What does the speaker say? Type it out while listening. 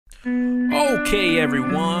Okay,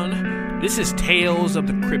 everyone, this is Tales of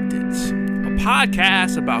the Cryptids, a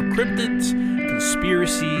podcast about cryptids,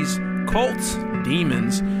 conspiracies, cults,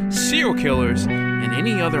 demons, serial killers, and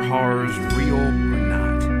any other horrors, real or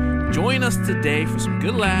not. Join us today for some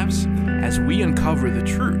good laughs as we uncover the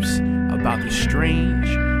truths about the strange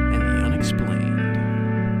and the unexplained.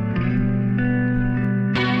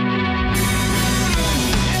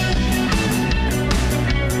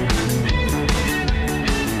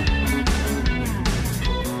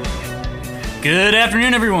 Good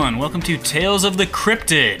afternoon, everyone. Welcome to Tales of the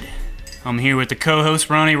Cryptid. I'm here with the co-host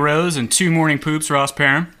Ronnie Rose and two morning poops, Ross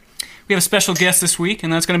Parham. We have a special guest this week,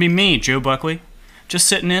 and that's going to be me, Joe Buckley. Just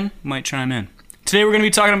sitting in, might chime in. Today we're going to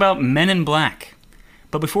be talking about Men in Black.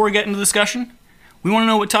 But before we get into the discussion, we want to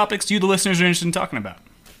know what topics you, the listeners, are interested in talking about.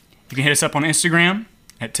 You can hit us up on Instagram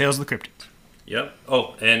at Tales of the Cryptid. Yep.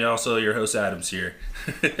 Oh, and also your host Adam's here.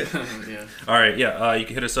 Yeah. All right, yeah. You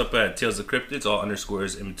can hit us up at Tales of the Cryptids, all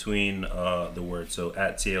underscores in between the words. So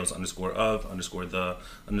at Tales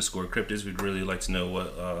 _of_the_cryptids. We'd really like to know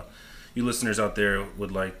what you listeners out there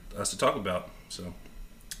would like us to talk about. So,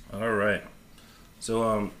 all right.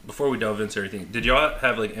 So before we delve into everything, did y'all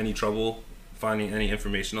have like any trouble finding any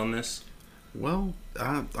information on this? Well,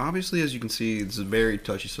 obviously, as you can see, it's a very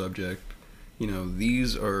touchy subject. You know,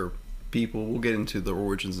 these are people, we'll get into the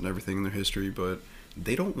origins and everything in their history, but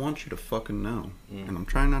they don't want you to fucking know. And I'm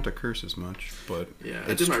trying not to curse as much, but Yeah, it's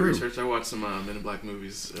I did my true. research. I watched some Men in Black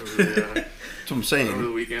movies over the, That's what I'm saying. over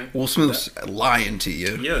the weekend. Will Smith's lying to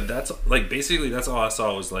you. Yeah, that's like basically that's all I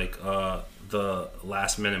saw was like the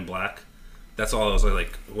last Men in Black. That's all I was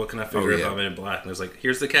like, what can I figure about Men in Black? And it was like,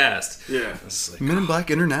 here's the cast. Yeah. It's like, Men in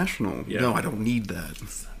Black International. Yeah. No, I don't need that.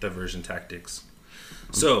 diversion tactics.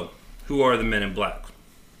 So, who are the Men in Black?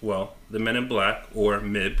 Well, the Men in Black, or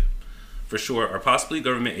MIB, for short, are possibly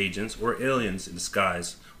government agents or aliens in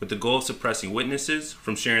disguise with the goal of suppressing witnesses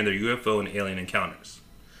from sharing their UFO and alien encounters.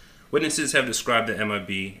 Witnesses have described the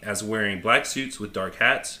MIB as wearing black suits with dark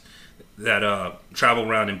hats that travel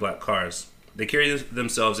around in black cars. They carry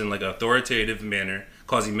themselves in like an authoritative manner,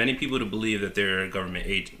 causing many people to believe that they're government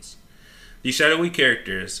agents. These shadowy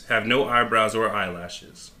characters have no eyebrows or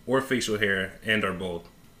eyelashes, or facial hair, and are bald.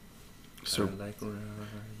 So I like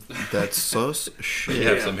that's sus shit. You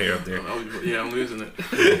have some hair up there. I'm losing it.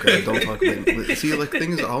 Okay, don't talk about it. See, like,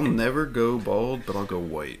 thing is, I'll never go bald, but I'll go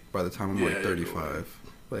white by the time I'm like Yeah, 35.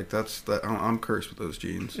 Like, that's that. I'm cursed with those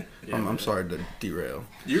genes. I'm sorry to derail.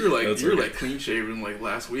 You were like That's you were okay. like clean shaven like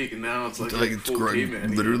last week, and now it's like It's full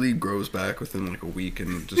caveman. literally grows back within like a week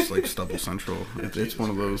and just like stubble central. It's one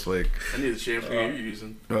of those like, I need the shampoo you're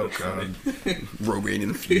using. oh god, Rogaine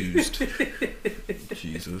infused.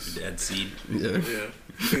 Jesus. Dead seed. Yeah. Yeah.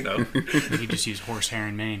 No. You just use horsehair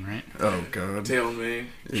and mane, right? Oh god. Tail and mane.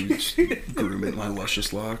 You just groom it my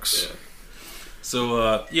luscious locks. Yeah.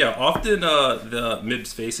 So, often the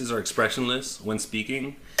MIB's faces are expressionless when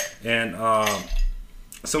speaking, and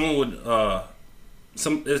someone would,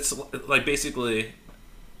 it's like basically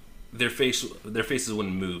their faces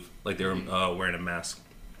wouldn't move, like they were wearing a mask.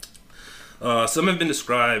 Some have been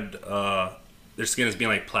described, their skin as being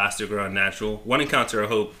like plastic or unnatural. One encounter I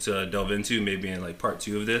hope to delve into, maybe in like part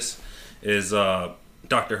 2 of this, is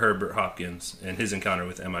Dr. Herbert Hopkins and his encounter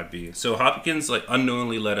with MIB. So Hopkins like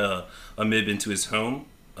unknowingly let a MIB into his home.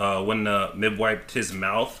 When the MIB wiped his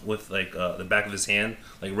mouth with like the back of his hand,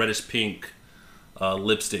 like reddish pink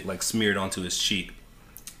lipstick like smeared onto his cheek.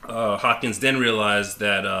 Hopkins then realized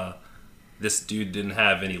that this dude didn't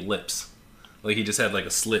have any lips. Like he just had like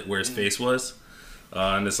a slit where his face was.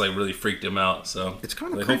 And this like really freaked him out. So It's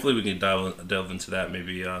kinda like, creep- hopefully we can delve into that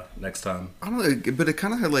maybe next time. I don't know, but it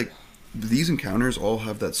kind of had like, these encounters all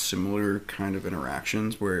have that similar kind of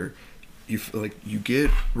interactions where you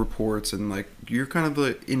get reports and like you're kind of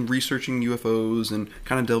like in researching UFOs and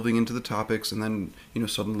kind of delving into the topics, and then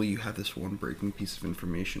suddenly you have this one breaking piece of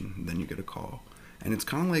information, and then you get a call, and it's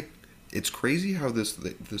kind of like, it's crazy how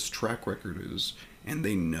this track record is, and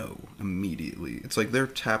they know immediately. It's like they're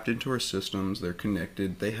tapped into our systems, they're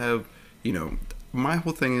connected, they have, my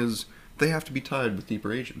whole thing is they have to be tied with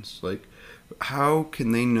deeper agents. Like, how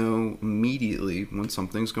can they know immediately when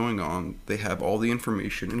something's going on? They have all the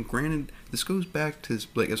information, and granted, this goes back to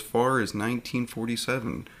like as far as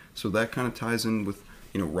 1947, so that kind of ties in with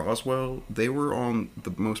Roswell. They were on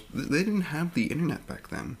they didn't have the internet back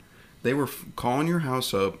then. They were calling your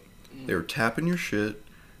house up, they were tapping your shit,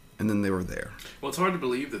 and then they were there. Well, it's hard to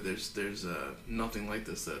believe that there's nothing like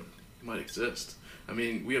this that might exist. I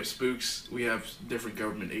mean, we have spooks, we have different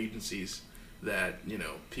government agencies that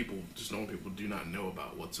normal people do not know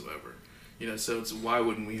about whatsoever. So it's why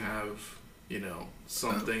wouldn't we have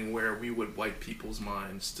something where we would wipe people's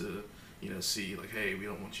minds to, see like, hey, we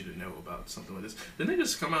don't want you to know about something like this. Didn't they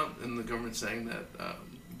just come out in the government saying that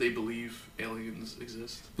they believe aliens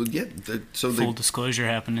exist? But yeah, Full disclosure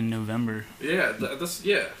happened in November. Yeah, that's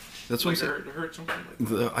yeah. That's what like, I'm saying. I heard something like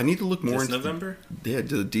that. I need to look more This into November? the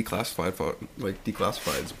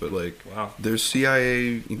declassifieds, but like Wow. there's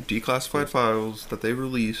CIA declassified files that they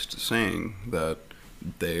released saying that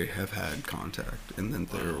they have had contact and then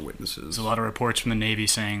there are witnesses. There's a lot of reports from the Navy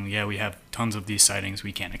saying, yeah, we have tons of these sightings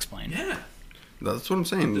we can't explain. Yeah. That's what I'm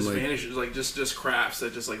saying. Just Like, vanishes, like just crafts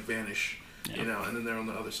that just like vanish, Yeah. and then they're on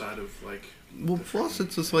the other side of like. well, plus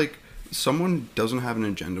it's just like someone doesn't have an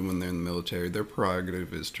agenda when they're in the military. Their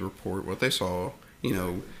prerogative is to report what they saw.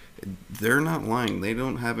 They're not lying. They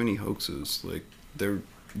don't have any hoaxes. Like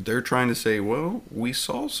they're trying to say, well, we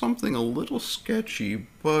saw something a little sketchy,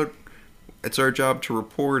 but it's our job to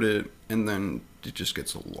report it, and then it just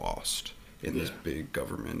gets lost in this big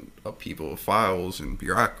government upheaval of files and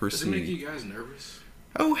bureaucracy. Does it make you guys nervous?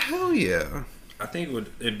 Oh hell yeah! I think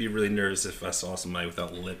it'd be really nervous if I saw somebody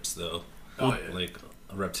without lips, though. Oh, yeah. Like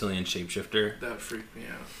a reptilian shapeshifter. That would freak me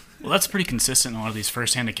out. Well, that's pretty consistent in a lot of these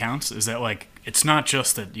first-hand accounts, is that, like, it's not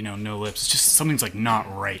just that, no lips, it's just something's, like,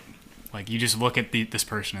 not right. Like, you just look at this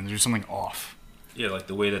person and there's something off. Yeah, like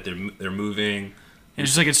the way that they're moving. And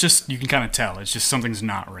it's just, you can kind of tell. It's just something's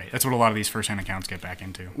not right. That's what a lot of these first-hand accounts get back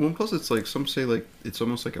into. Well, plus it's like some say like it's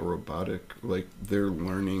almost like a robotic. Like they're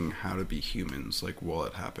learning how to be humans. Like while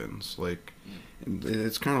it happens, like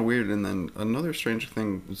it's kind of weird. And then another strange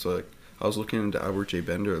thing was like I was looking into Albert J.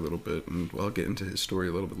 Bender a little bit, and I'll get into his story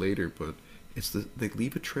a little bit later. But it's they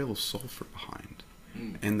leave a trail of sulfur behind,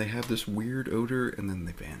 and they have this weird odor, and then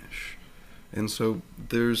they vanish. And so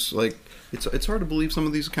there's like it's hard to believe some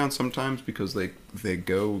of these accounts sometimes because they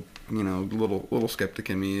go little skeptic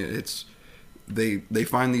in me. It's they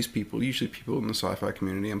find these people, usually people in the sci-fi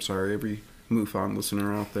community. I'm sorry, every MUFON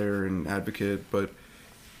listener out there and advocate, but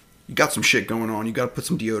you got some shit going on. You got to put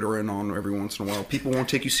some deodorant on every once in a while. People won't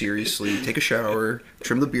take you seriously. Take a shower,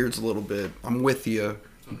 trim the beards a little bit. I'm with you,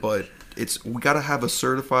 but we got to have a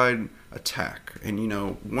certified attack. And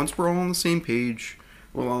once we're all on the same page.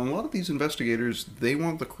 Well, a lot of these investigators, they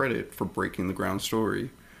want the credit for breaking the ground story.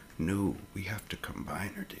 No, we have to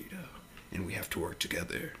combine our data, and we have to work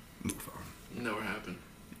together. Move on. Never happened.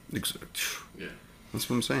 Yeah. That's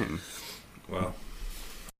what I'm saying. Well,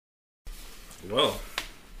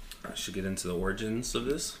 I should get into the origins of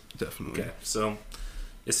this. Definitely. Okay, so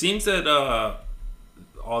it seems that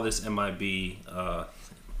all this MIB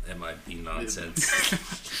nonsense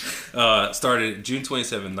started June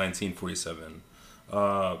 27, 1947.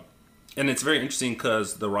 And it's very interesting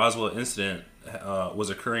because the Roswell incident was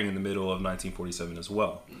occurring in the middle of 1947 as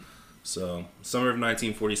well. So summer of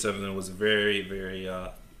 1947 was a very, very,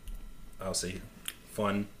 I'll say,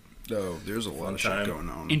 fun. Oh, there's a lot of time. shit going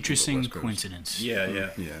on. Interesting on the West Coast. coincidence.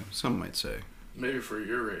 Yeah. Yeah, some might say. Maybe for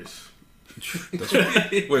your race. That's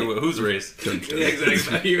Wait, whose race? Yeah,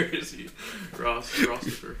 exactly. Not yours. Ross.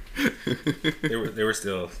 They were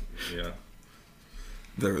still, yeah.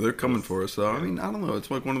 They're coming for us though. I mean, I don't know.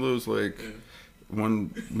 It's like one of those like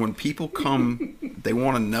when people come, they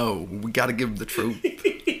want to know. We got to give them the truth.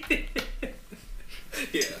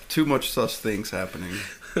 Yeah. Too much sus things happening.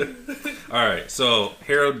 All right, so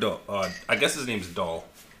Harold Dahl, I guess his name's Dahl.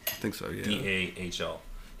 I think so. Yeah. Dahl.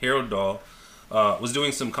 Harold Dahl was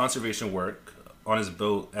doing some conservation work on his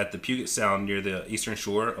boat at the Puget Sound near the eastern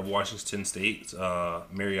shore of Washington State,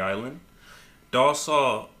 Mary Island. Dahl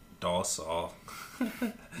saw 6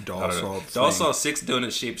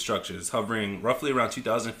 donut-shaped structures hovering roughly around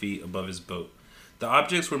 2,000 feet above his boat. The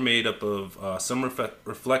objects were made up of some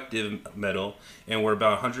reflective metal and were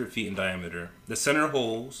about 100 feet in diameter. The center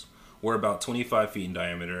holes were about 25 feet in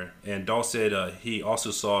diameter, and Dahl said he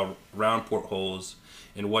also saw round portholes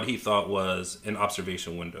in what he thought was an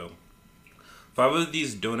observation window. 5 of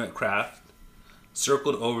these donut craft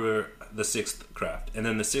circled over the 6th craft, and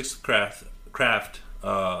then the 6th craft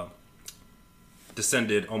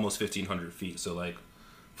descended almost 1,500 feet, so like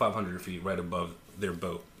 500 feet right above their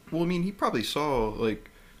boat. Well, I mean, he probably saw, like,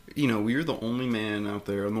 you're the only man out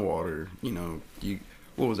there in the water.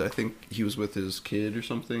 What was it? I think he was with his kid or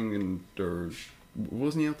something, or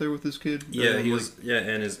wasn't he out there with his kid? Yeah, he was. Yeah,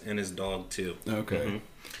 and his dog too. Okay. Mm-hmm.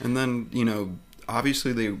 And then,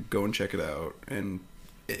 obviously they go and check it out, and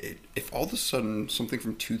if all of a sudden something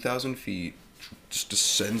from 2,000 feet just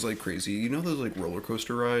descends like crazy, those like roller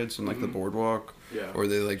coaster rides and like the boardwalk, or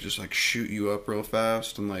they like just like shoot you up real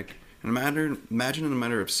fast and like. And imagine in a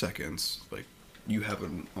matter of seconds, like, you have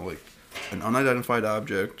an unidentified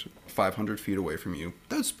object 500 feet away from you.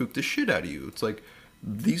 That would spook the shit out of you. It's like,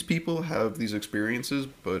 these people have these experiences,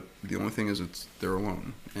 but the only thing is they're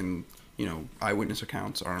alone, and eyewitness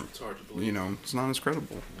accounts aren't. It's hard to believe. It's not as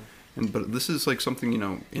credible. But this is like something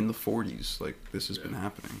in the 40s, like this has been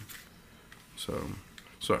happening. So,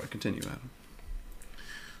 sorry, continue, Adam.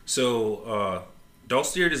 So, Dahl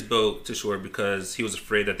steered his boat to shore because he was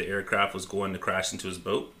afraid that the aircraft was going to crash into his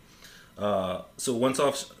boat. So once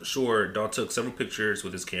offshore, Dahl took several pictures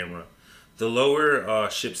with his camera. The lower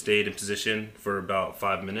ship stayed in position for about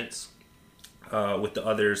 5 minutes, with the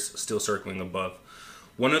others still circling above.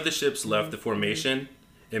 One of the ships left the formation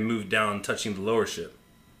and moved down, touching the lower ship,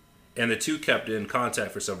 and the two kept in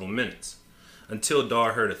contact for several minutes, until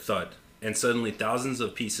Dahl heard a thud, and suddenly thousands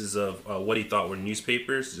of pieces of what he thought were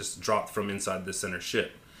newspapers just dropped from inside the center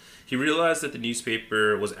ship. He realized that the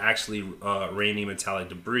newspaper was actually raining metallic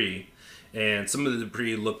debris, and some of the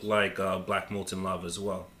debris looked like black molten lava as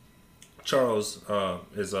well. Charles,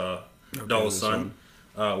 his Dahl's son,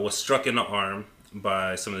 was struck in the arm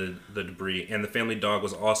by some of the debris, and the family dog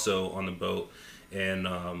was also on the boat and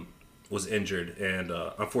was injured, and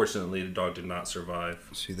unfortunately the dog did not survive.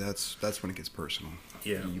 See, that's when it gets personal.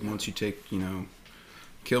 Yeah. Once you take,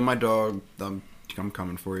 kill my dog, I'm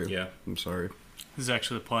coming for you. Yeah. I'm sorry. This is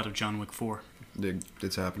actually the plot of John Wick 4.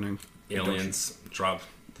 It's happening. Aliens drop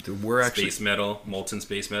We're actually space metal, molten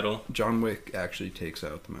space metal. John Wick actually takes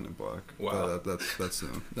out the Men in Black. Wow. That's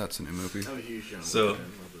a new movie. I'm a huge John Wick So- fan.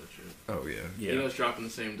 Love that shit. Oh yeah. Yeah. You know it's dropping the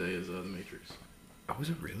same day as The Matrix. Oh, was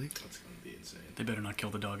it really? That's gonna be insane. They better not kill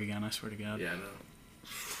the dog again, I swear to God. Yeah, I know.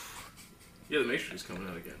 Yeah, The Matrix is coming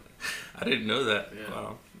out again. I didn't know that. Yeah.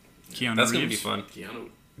 Wow. Keanu That's going to be Reeves. fun. Keanu.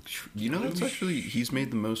 It's actually he's made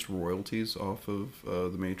the most royalties off of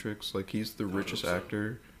The Matrix. Like he's the richest so.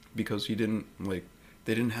 actor because he didn't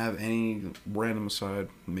they didn't have any random aside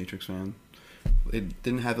Matrix fan. They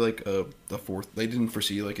didn't have like a fourth. They didn't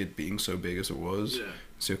foresee it being so big as it was. Yeah.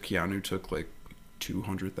 So Keanu took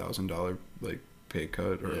 $200,000 pay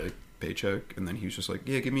cut or paycheck, and then he was just like,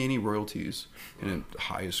 yeah, give me any royalties, and the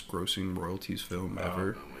highest grossing royalties film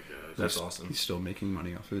ever. Oh my god. That's awesome. He's still making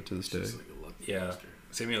money off of it to this day. Just like a lucky Yeah. bastard.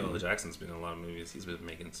 Samuel L. Jackson's been in a lot of movies. He's been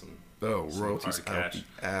making some. Oh, Some royalties hard out cash.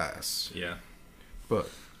 the ass. Yeah. But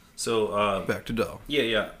So, back to Dahl.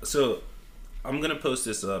 yeah. So, I'm going to post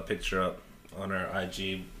this picture up on our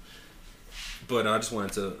IG. But I just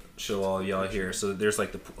wanted to show all of y'all here. So, there's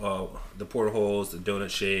the portholes, the donut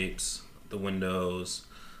shapes, the windows,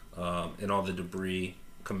 and all the debris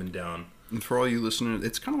coming down. And for all you listeners,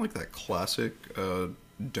 it's kind of like that classic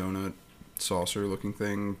donut saucer looking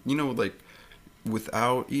thing.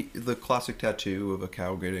 Without the classic tattoo of a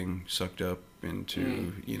cow getting sucked up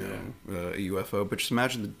into a UFO, but just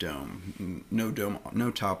imagine the dome, no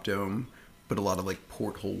top dome, but a lot of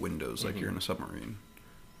porthole windows, like you're in a submarine.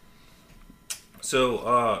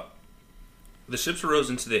 So the ships rose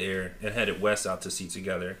into the air and headed west out to sea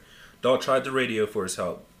together. Dahl tried the radio for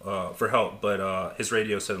help, but his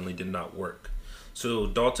radio suddenly did not work. So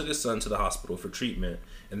Dahl took his son to the hospital for treatment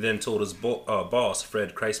and then told his boss,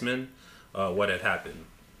 Fred Kreisman, what had happened.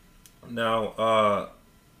 Now,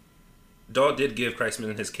 Dahl did give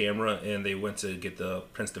Kreisman his camera, and they went to get the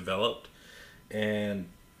prints developed, and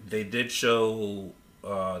they did show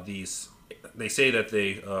these. They say that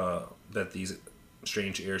that these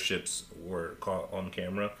strange airships were caught on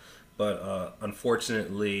camera, but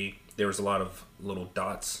unfortunately, there was a lot of little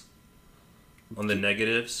dots on the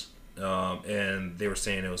negatives, and they were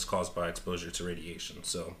saying it was caused by exposure to radiation.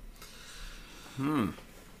 So.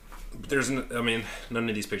 But none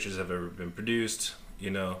of these pictures have ever been produced,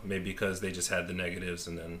 maybe because they just had the negatives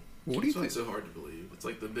and then... What do you That's why think? it's so hard to believe. It's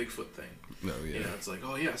like the Bigfoot thing. Oh yeah. It's like,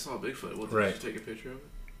 oh yeah, I saw a Bigfoot. Well, did Right. you take a picture of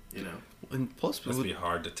it? And plus, It must be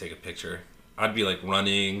hard to take a picture. I'd be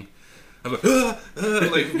running. I'm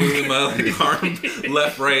moving my arm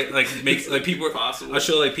left, right, people. Possible. I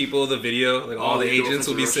show people the video, all the agents girlfriends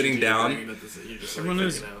will be are sitting rushing to down. your brain at the- You're just Everyone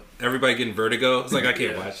knows- freaking out. Everybody getting vertigo. It's I can't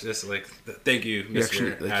Yeah. watch this. Thank you, You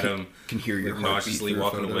actually, Mr. Adam. can hear your heartbeat Nauseously through a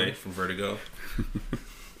walking photo. away from vertigo.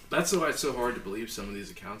 That's why it's so hard to believe some of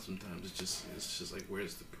these accounts sometimes. It's just like,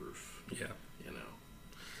 where's the proof? Yeah. Where's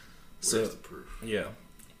So- the proof? Yeah.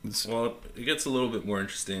 It's- Well, it gets a little bit more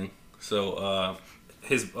interesting. So,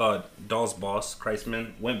 his Dahl's boss,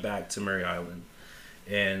 Kreisman, went back to Murray Island,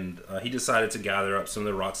 and he decided to gather up some of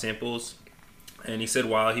the rock samples. And he said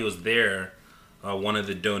while he was there, one of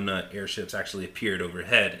the donut airships actually appeared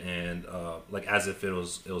overhead, and as if it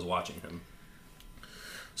was watching him.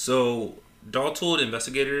 So Dahl told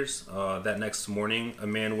investigators that next morning, a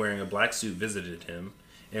man wearing a black suit visited him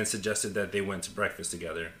and suggested that they went to breakfast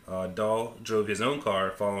together. Dahl drove his own car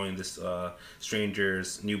following this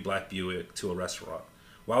stranger's new black Buick to a restaurant.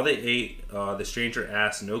 While they ate, the stranger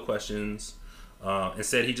asked no questions.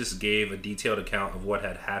 Instead, he just gave a detailed account of what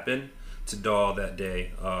had happened to Dahl that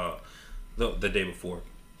day, the day before.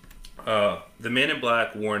 The man in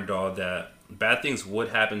black warned Dahl that bad things would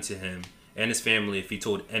happen to him and his family if he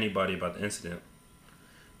told anybody about the incident.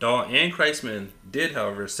 Dahl and Kreisman did,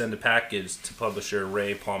 however, send a package to publisher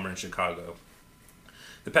Ray Palmer in Chicago.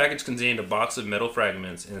 The package contained a box of metal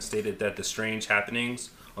fragments and stated that the strange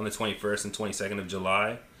happenings on the 21st and 22nd of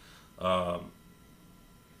July,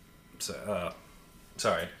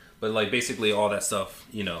 but like basically all that stuff,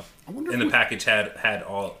 you know, in the package had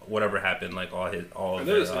all whatever happened, like all. I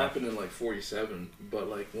know this happened in like 47, but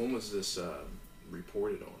like when was this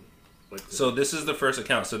reported on? Like so this is the first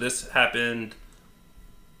account. So this happened.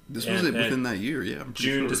 This was within that year, yeah. I'm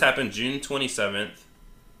June. sure. This happened June 27th,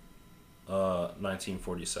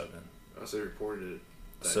 1947. Oh, so they reported it.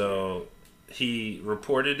 So he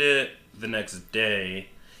reported it the next day,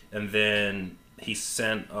 and then he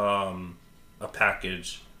sent a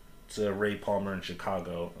package to Ray Palmer in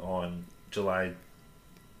Chicago on July.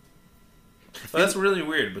 Well, that's really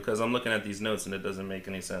weird because I'm looking at these notes and it doesn't make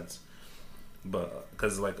any sense. But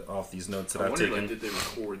because like off these notes that I've taken, like, did they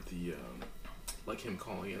record the like him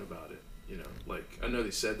calling in about it? You know, like I know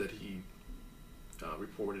they said that he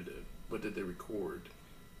reported it, but did they record?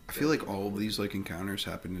 I feel like all of these like encounters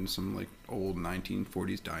happened in some like old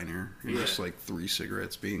 1940s diner, and just like 3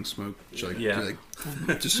 cigarettes being smoked, like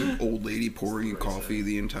just an old lady pouring you coffee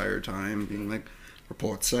the entire time, being like,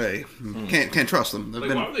 reports say, can't trust them.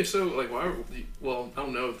 Like, why were they so like? Why? Well, I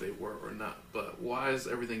don't know if they were or not, but why is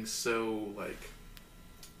everything so like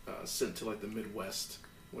sent to like the Midwest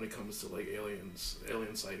when it comes to like alien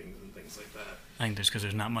sightings and things like that? I think because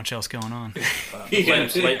there's not much else going on.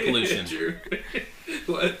 light pollution.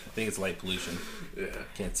 What? I think it's light pollution. Yeah.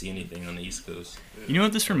 Can't see anything on the East Coast. You know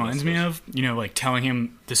what this reminds me of? You know, like telling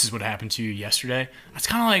him this is what happened to you yesterday. That's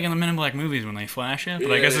kind of like in the Men in Black movies when they flash it.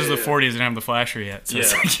 But I guess this is the 40s, they didn't have the flasher yet. So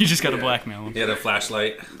it's like you just got to blackmail him. He had a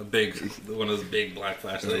flashlight, one of those big black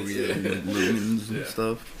flashlights. Lumens and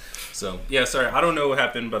stuff. So yeah, sorry, I don't know what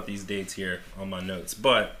happened about these dates here on my notes,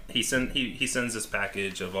 but he sends this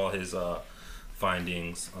package of all his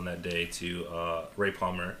findings on that day to Ray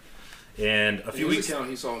Palmer, and a few weeks account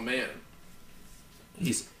he saw a man.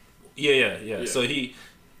 He's yeah. So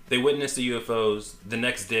they witnessed the UFOs. The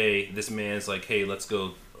next day, this man's like, "Hey, let's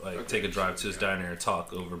go take a drive to his diner and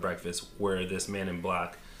talk over breakfast." Where this man in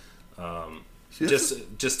black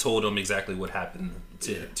just told him exactly what happened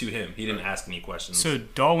to him. He didn't ask any questions. So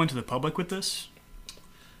Dahl went to the public with this?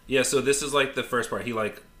 Yeah. So this is like the first part. He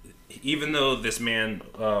even though this man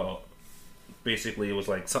basically it was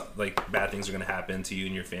like bad things are gonna happen to you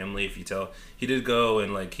and your family if you tell. He did go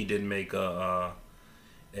and like he did make a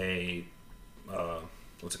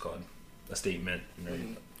what's it called? A statement.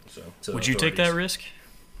 Right? So would you take that risk?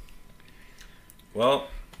 Well,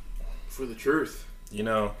 for the truth. You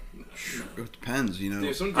know, it depends. You know,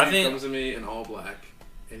 dude, some dude comes to me in all black,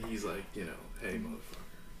 and he's like, you know, hey motherfucker,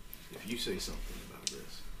 if you say something about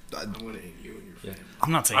this, I'm gonna hit you and your family.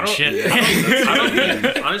 I'm not saying shit.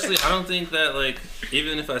 Honestly, I don't think that like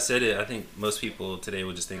even if I said it, I think most people today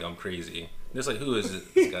would just think I'm crazy. It's like, who is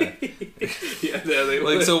this guy? They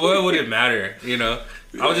like, would. so what would it matter? You know,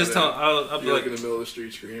 I would just tell. I'll be like in the middle of the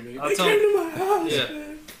street screaming. I'll They tell came to my house.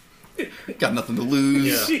 Yeah. got nothing to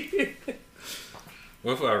lose. Yeah.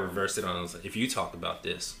 What if I reversed it on? Like, if you talk about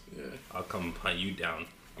this, Yeah. I'll come hunt you down.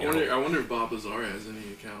 I wonder if Bob Lazar has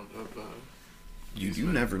any account of.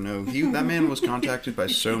 You never know. That man was contacted by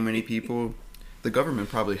so many people. The government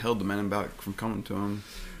probably held the men in back from coming to him.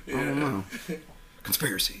 I don't know.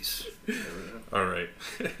 Conspiracies. All right.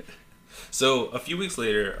 So a few weeks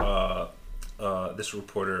later, this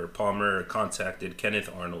reporter Palmer contacted Kenneth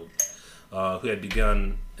Arnold, who had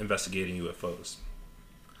begun investigating UFOs.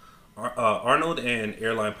 Arnold and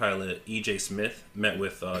airline pilot E.J. Smith met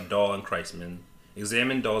with Dahl and Kreisman,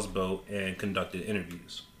 examined Dahl's boat, and conducted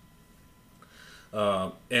interviews.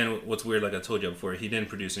 And what's weird, like I told you before, he didn't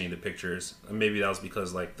produce any of the pictures. Maybe that was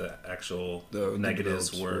because like the actual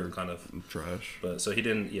negatives were kind of trash. But so he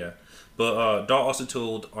didn't, yeah. But Dahl also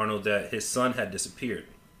told Arnold that his son had disappeared.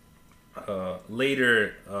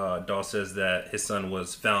 Later, Dahl says that his son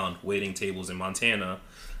was found waiting tables in Montana,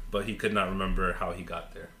 but he could not remember how he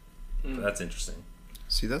got there. So that's interesting.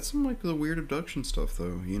 See, that's some like the weird abduction stuff,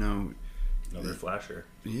 though. You know, Another flasher.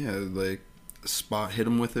 Yeah, like hit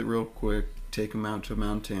him with it real quick. Take him out to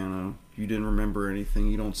Montana. You didn't remember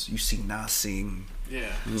anything. You see nothing.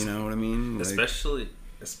 Yeah. You know what I mean? Like,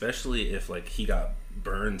 especially if like he got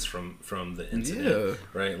burns from the incident, yeah.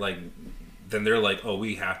 right? Like then they're like, oh,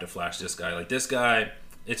 we have to flash this guy. Like this guy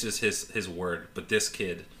it's just his word. But this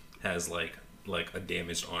kid has like a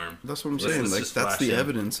damaged arm. That's what I'm Let's saying. Like just that's flash the him.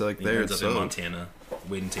 evidence. Like He there, ends up so in Montana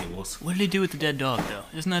waiting tables. What did he do with the dead dog, though?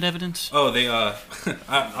 Isn't that evidence? Oh, they I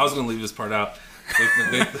was gonna leave this part out.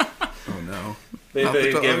 They oh no. they Not the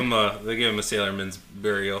gave dog? him a sailorman's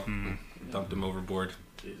burial. Dumped him overboard.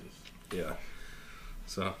 Jesus. Yeah.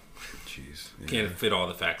 So Jeez. Yeah. can't fit all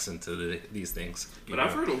the facts into these things. But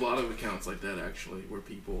I've heard a lot of accounts like that actually, where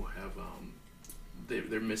people have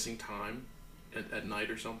they're missing time at night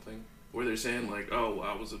or something, where they're saying like, oh,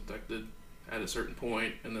 I was abducted at a certain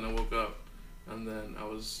point, and then I woke up, and then I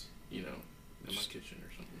was in my kitchen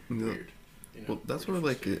or something Yeah. weird. Well, that's what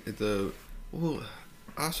like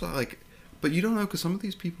I saw like, but you don't know because some of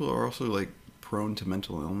these people are also like prone to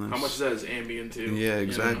mental illness. How much of that is Ambien too? Yeah,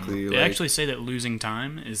 exactly. They like, actually say that losing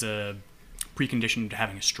time is a precondition to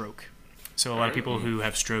having a stroke. So a lot of people who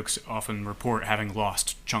have strokes often report having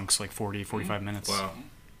lost chunks like 40, 45 minutes. Wow,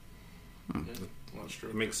 Yeah, a lot of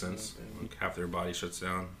stroke it makes and sense. that, Like half their body shuts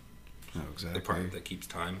down. Oh, The exactly. part that keeps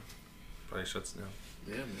time probably shuts down.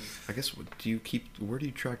 Yeah, man. I guess where do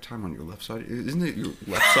you track time on your left side? Isn't it your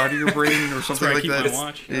left side of your brain or something where I like keep that? my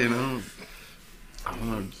watch. You know.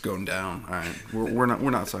 I'm going down. All right, we're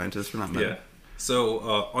not scientists. We're not men. Yeah. So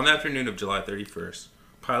on the afternoon of July 31st,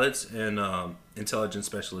 pilots and intelligence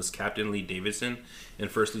specialist Captain Lee Davidson and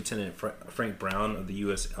First Lieutenant Frank Brown of the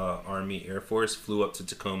U.S. Army Air Force flew up to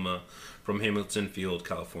Tacoma from Hamilton Field,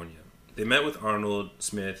 California. They met with Arnold,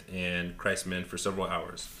 Smith, and Kreisman for several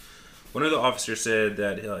hours. One of the officers said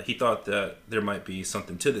that he thought that there might be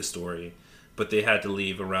something to this story, but they had to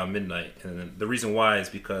leave around midnight. And the reason why is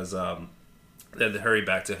because they had to hurry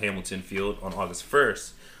back to Hamilton Field on August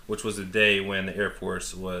 1st, which was the day when the Air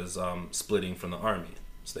Force was splitting from the Army.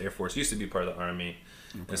 So the Air Force used to be part of the Army.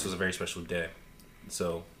 And this was a very special day,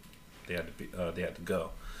 so they had to go.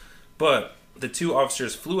 But the two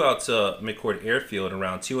officers flew out to McCord Airfield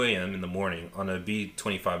around 2 a.m. in the morning on a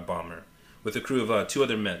B-25 bomber with a crew of 2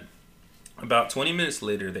 other men. About 20 minutes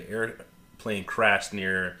later, the airplane crashed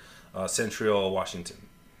near Central, Washington.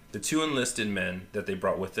 The two enlisted men that they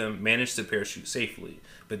brought with them managed to parachute safely,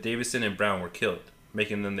 but Davidson and Brown were killed,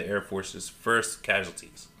 making them the Air Force's first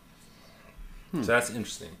casualties. So that's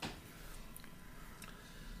interesting.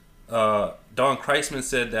 Don Kreisman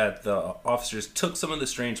said that the officers took some of the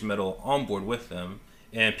strange metal on board with them,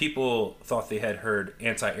 and people thought they had heard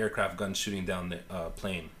anti-aircraft guns shooting down the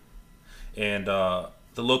plane. And the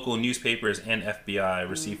local newspapers and FBI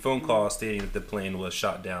received phone calls stating that the plane was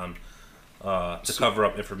shot down to cover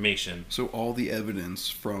up information. So all the evidence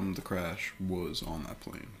from the crash was on that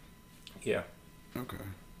plane. Yeah. Okay.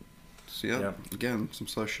 So yeah, Yeah. again, some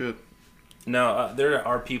such shit. Now, there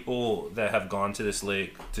are people that have gone to this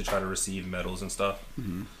lake to try to receive medals and stuff,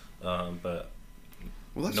 but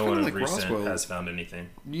Well, that's no kind one of of like recent Roswell. has found anything.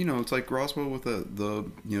 You know, it's like Roswell with the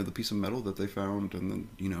the piece of metal that they found, and then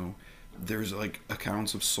there's like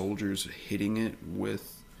accounts of soldiers hitting it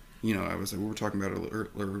with, we were talking about it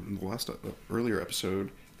in the last earlier episode.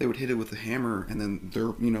 They would hit it with a hammer, and then they're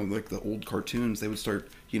like the old cartoons. They would start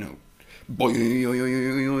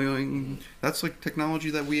boing. That's like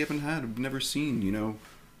technology that we haven't had, we've never seen.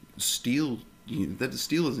 Steel, that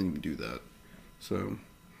steel doesn't even do that. So,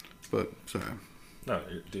 but sorry. No,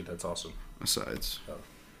 dude, that's awesome. Asides, Oh.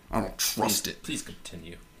 I don't trust it. Please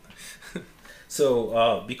continue.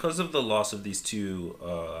 So, because of the loss of these two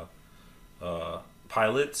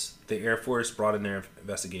pilots, the Air Force brought in their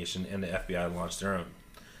investigation, and the FBI launched their own.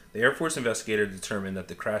 The Air Force investigator determined that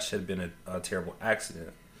the crash had been a terrible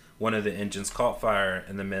accident. One of the engines caught fire,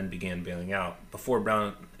 and the men began bailing out. Before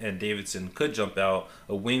Brown and Davidson could jump out,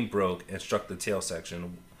 a wing broke and struck the tail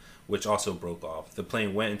section, which also broke off. The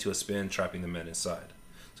plane went into a spin, trapping the men inside.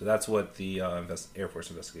 So that's what the Air Force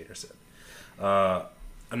investigator said.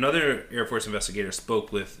 Another Air Force investigator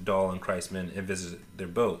spoke with Dahl and Kreisman and visited their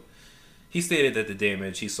boat. He stated that the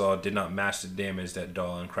damage he saw did not match the damage that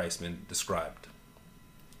Dahl and Kreisman described.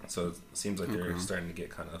 So it seems like they're starting to get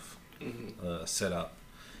kind of set up.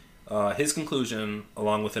 His conclusion,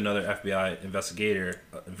 along with another FBI investigator.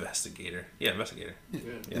 Yeah,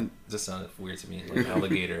 it just sounded weird to me, like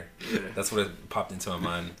alligator. Yeah. That's what it popped into my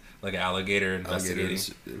mind, like an alligator investigating.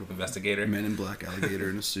 Investigator. Men in black alligator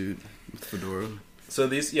in a suit with fedora. So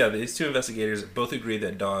these two investigators both agreed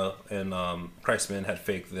that Dahl and Kreisman had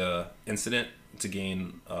faked the incident to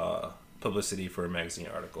gain publicity for a magazine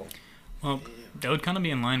article. Well, that would kind of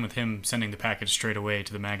be in line with him sending the package straight away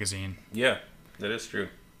to the magazine. Yeah, that is true.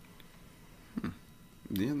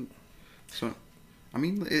 Yeah. So, I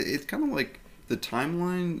mean, it's kind of like the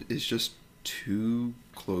timeline is just too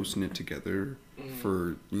close knit together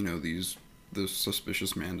for these the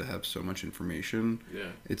suspicious man to have so much information.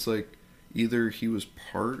 Yeah. It's like either he was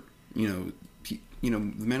part, the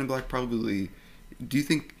Man in Black probably. Do you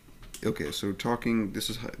think? Okay, so talking. This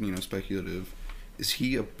is speculative. Is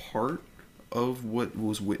he a part of what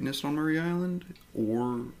was witnessed on Murray Island,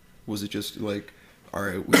 or was it just like, all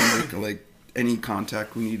right, we need like any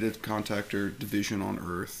contact, we need to contact our division on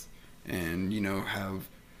Earth, and have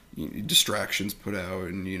distractions put out,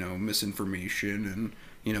 and misinformation,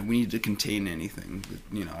 and we need to contain anything.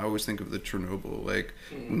 I always think of the Chernobyl, like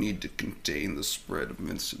we need to contain the spread of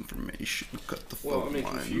misinformation, cut the phone lines.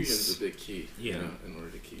 Confusion is a big key. Yeah. In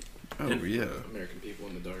order to keep American people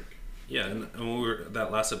in the dark. Yeah, and when we were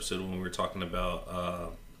that last episode when we were talking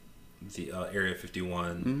about the Area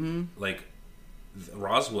 51, like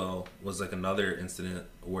Roswell was like another incident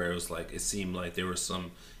where it was like it seemed like there was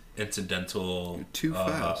some incidental too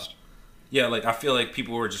fast. Yeah, like I feel like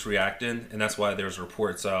people were just reacting, and that's why there's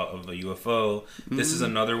reports out of a UFO. This is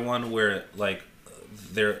another one where like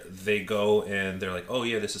they go and they're like, oh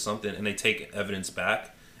yeah, this is something, and they take evidence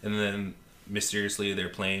back, and then mysteriously their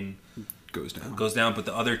plane goes down, but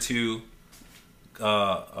the other two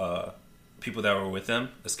people that were with them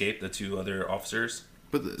escaped, the two other officers.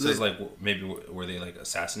 So it's like, maybe were they like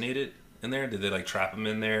assassinated in there? Did they like trap them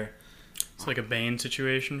in there? It's like a Bane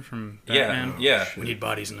situation from Batman. Yeah. We need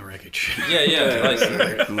bodies in the wreckage. Yeah. Like,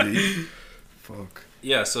 Exactly. Fuck.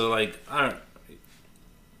 Yeah, so like I don't.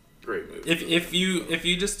 Great movie. If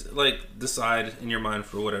you just like decide in your mind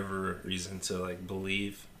for whatever reason to like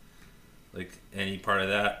believe like any part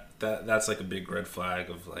of that's like a big red flag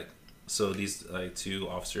of like, so these like two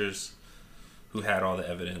officers who had all the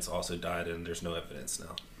evidence also died, and there's no evidence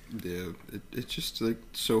now. Yeah, it just like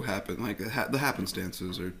so happened. Like the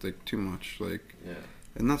happenstances are like too much. Like, Yeah.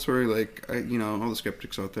 and that's where like all the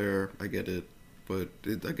skeptics out there, I get it, but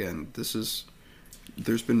there's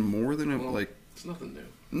been more than it's nothing new.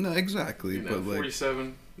 No, exactly. But like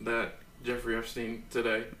 47, that Jeffrey Epstein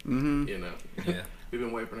today. Yeah. We've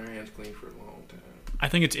been wiping our hands clean for a long time. I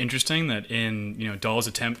think it's interesting that in Dahl's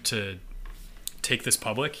attempt to take this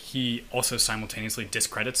public, he also simultaneously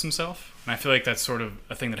discredits himself, and I feel like that's sort of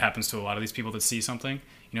a thing that happens to a lot of these people that see something.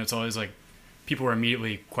 It's always like people are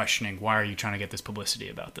immediately questioning, why are you trying to get this publicity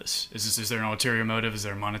about this? Is there an ulterior motive? Is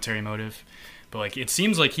there a monetary motive? But like it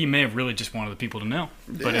seems like he may have really just wanted the people to know,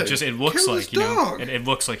 but it looks like it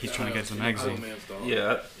looks like he's trying to get to the magazine.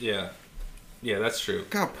 Yeah, that's true.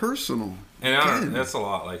 got personal. And that's a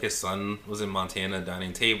lot. Like his son was in Montana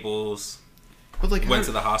dining tables. But like went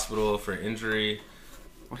to the hospital for injury.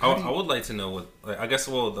 I would like to know what. Like, I guess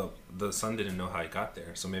the son didn't know how he got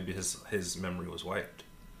there, so maybe his memory was wiped.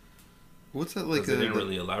 What's that like? They didn't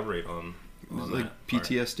really elaborate on like that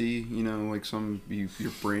PTSD. Like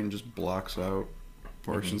your brain just blocks out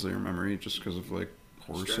portions of your memory just because of like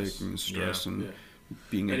horse stress and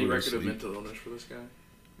being Any able to record sleep. of mental illness for this guy?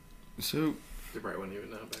 So They probably wouldn't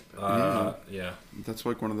even know back then. Yeah. that's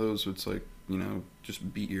like one of those. It's like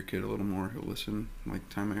just beat your kid a little more. He'll listen. Like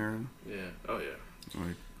Time Era. Yeah. Oh yeah.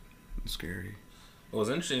 Like it's scary. What was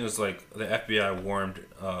interesting was like the FBI warned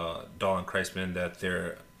Dahl and Kreisman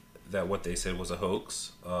that what they said was a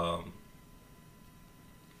hoax.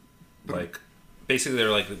 Like basically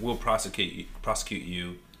they're like, we'll prosecute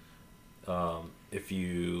you if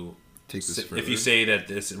you Take this if you say that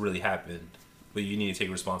this really happened, but you need to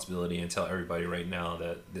take responsibility and tell everybody right now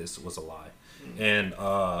that this was a lie. And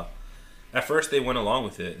at first they went along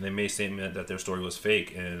with it, and they made a statement that their story was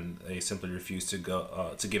fake, and they simply refused to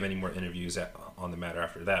go to give any more interviews on the matter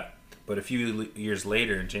after that. But a few years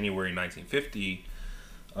later, in January 1950,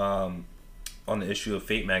 on the issue of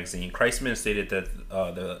Fate magazine, Kreisman stated that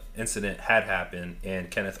the incident had happened,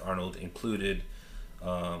 and Kenneth Arnold included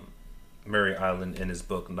Murray Island in his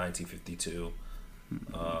book 1952.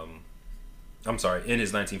 I'm sorry, in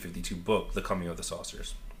his 1952 book, The Coming of the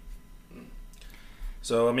Saucers.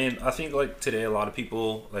 So I mean, I think like today, a lot of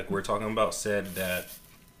people like we're talking about said that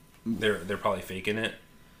they're probably faking it,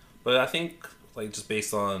 but I think like just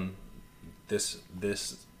based on this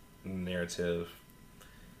narrative,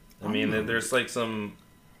 I mean, there's like some,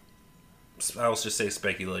 I'll just say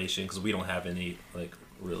speculation, because we don't have any like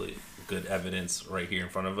really good evidence right here in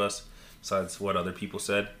front of us besides what other people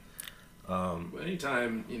said. But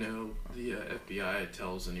anytime the FBI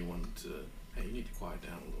tells anyone to, hey, you need to quiet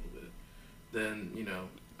down a little bit, then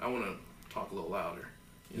I want to talk a little louder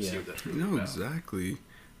and see what that's really about. Exactly.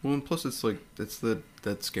 Well, and plus it's like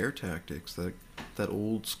that scare tactics, that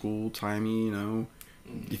old school timey.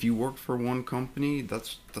 If you worked for one company,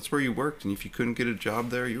 that's where you worked, and if you couldn't get a job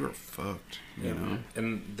there, you were fucked. You know.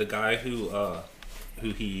 And the guy who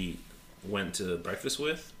he went to breakfast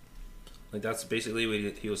with, Like that's basically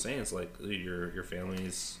what he was saying. It's like your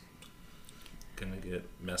family's gonna get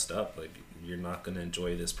messed up. Like you're not gonna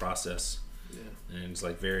enjoy this process. Yeah. And it's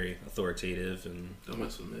like very authoritative and Don't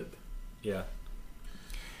mess with Mib. yeah.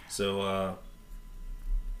 So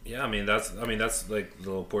yeah, I mean that's like the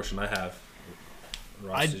little portion I have.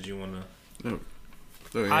 Ross, did you wanna? Oh,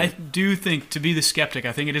 yeah. I do think, to be the skeptic,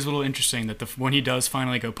 I think it is a little interesting that when he does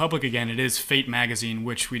finally go public again, it is Fate magazine,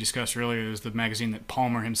 which we discussed earlier, is the magazine that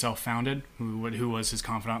Palmer himself founded, who was his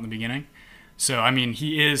confidant in the beginning. So, I mean,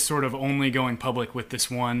 he is sort of only going public with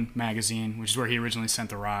this one magazine, which is where he originally sent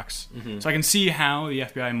the rocks. Mm-hmm. So I can see how the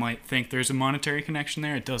FBI might think there's a monetary connection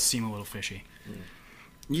there. It does seem a little fishy.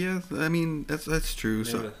 Yeah, I mean that's true. Maybe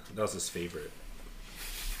So that was his favorite.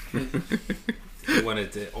 He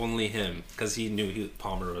wanted to only him because he knew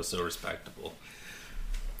Palmer was so respectable.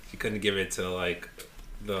 He couldn't give it to like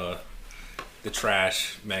the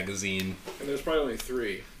trash magazine And there's probably only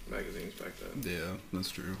 3 magazines back then. yeah, that's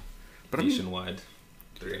true. But I mean, nationwide.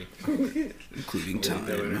 3. including No time.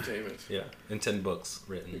 entertainment. Yeah, and 10 books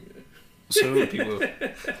written. So People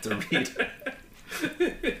to read.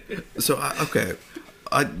 So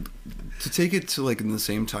to take it to like in the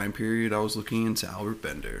same time period, I was looking into Albert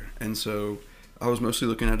Bender, and so I was mostly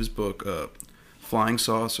looking at his book, Flying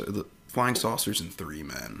Saucers and Three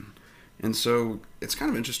Men, and so it's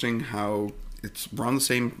kind of interesting how it's around the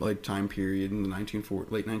same like time period in the late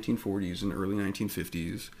 1940s and early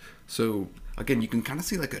 1950s. So again, you can kind of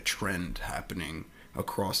see like a trend happening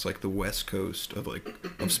across like the west coast of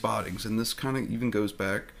spottings, and this kind of even goes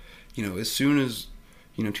back, as soon as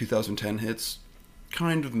 2010 hits,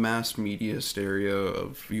 kind of mass media hysteria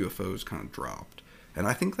of UFOs kind of dropped. And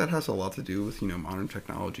I think that has a lot to do with, modern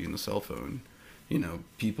technology and the cell phone.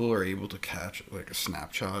 People are able to catch like a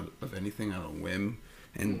snapshot of anything on a whim,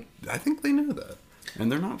 and I think they know that. And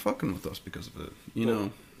they're not fucking with us because of it,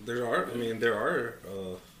 There are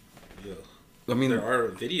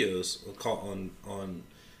videos on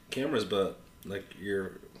cameras, but like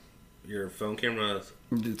your phone camera,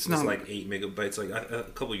 it's not like 8 megabytes. Like a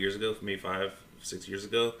couple years ago, maybe 5-6 years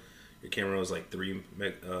ago, your camera was like 3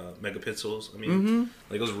 megapixels. I mean,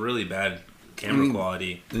 like it was really bad camera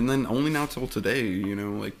quality. And then only now till today,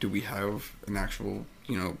 do we have an actual,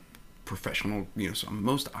 professional,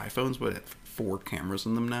 most iPhones would have 4 cameras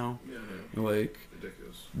in them now. Yeah. Like,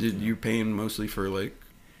 Ridiculous. you're paying mostly for like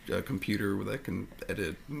a computer that can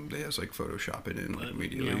edit. They has like Photoshop it in like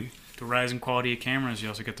immediately. The rise in quality of cameras, you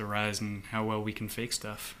also get the rise in how well we can fake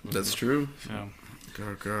stuff. That's true. So,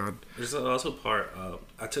 Oh God. There's also part.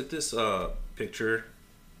 I took this picture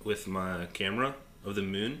with my camera of the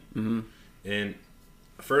moon, and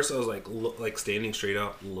first I was like standing straight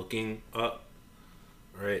up, looking up,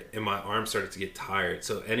 right, and my arm started to get tired.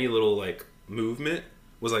 So any little like movement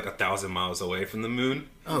was like 1,000 miles away from the moon.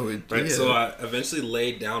 Oh, right. Yeah. So I eventually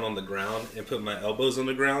laid down on the ground and put my elbows on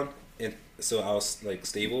the ground, and so I was like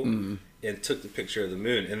stable, and took the picture of the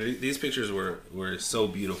moon. And these pictures were so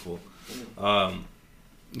beautiful.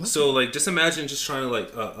 So like just imagine just trying to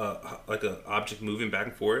like a object moving back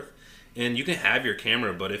and forth, and you can have your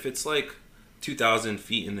camera, but if it's like 2,000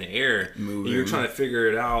 feet in the air, and you're trying to figure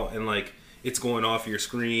it out, and like it's going off your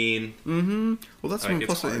screen. Well, that's Like, one it's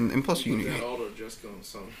plus, hard. and plus you That need. auto just going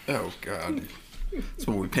some. Oh God. That's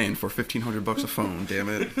what we're paying for, $1,500 a phone. Damn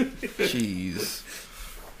it. Jeez.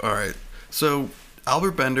 All right. So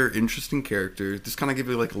Albert Bender, interesting character. Just kind of give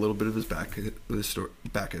you like a little bit of his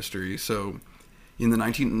back history. So, in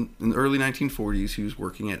the early 1940s, he was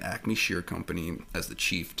working at Acme Shear Company as the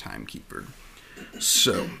chief timekeeper.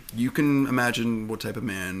 So you can imagine what type of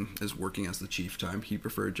man is working as the chief timekeeper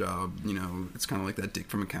for a job. It's kind of like that dick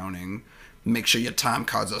from accounting. Make sure your time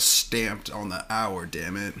cards are stamped on the hour.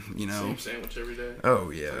 Damn it. Same sandwich every day. Oh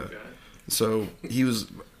yeah. Same guy. So he was,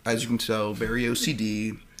 as you can tell, very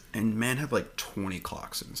OCD, and man had like 20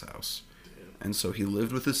 clocks in his house. Damn. And so he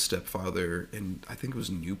lived with his stepfather in, I think it was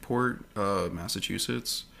Newport,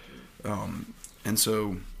 Massachusetts. And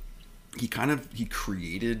so he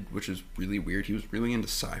created, which is really weird. He was really into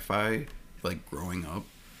sci-fi, like growing up.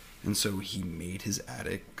 And so he made his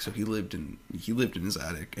attic. So he lived in his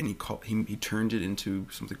attic, and he turned it into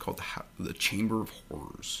something called the Chamber of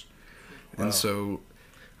Horrors. Wow. And so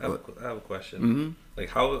I have a question. Like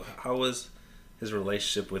how was his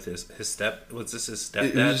relationship with his step? Was this his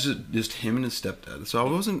stepdad? it was just him and his stepdad. So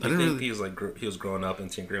I didn't really. He was like he was growing up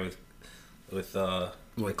and tinkering with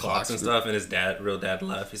Like clocks and clocks. stuff, and his real dad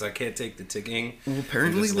left. He's like, I can't take the ticking. Well,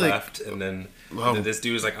 apparently, He just like, left, and then wow. this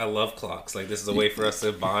dude was like, I love clocks. Like this is a way for us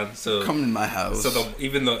to bond. So Come in my house. So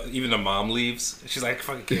even the mom leaves, she's like,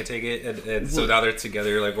 fucking can't take it, and so now they're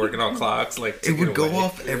together, like working on clocks. Like it would go away.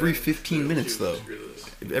 off every 15 minutes though. Screw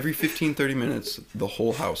this. every 15-30 minutes, the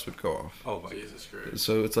whole house would go off. Oh my god. Jesus Christ.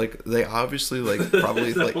 So it's like they obviously like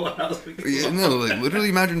probably like literally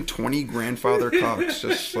imagine 20 grandfather cocks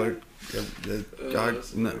just like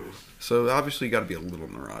that's no. hilarious. So obviously you got to be a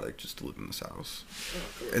little neurotic just to live in this house. Oh,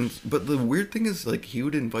 of course. And but the weird thing is like he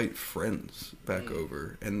would invite friends back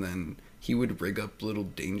over, and then he would rig up little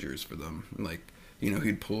dangers for them. Like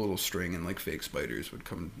he'd pull a little string and like fake spiders would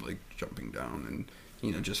come like jumping down,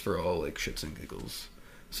 and just for all like shits and giggles.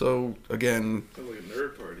 So again, Sounds like a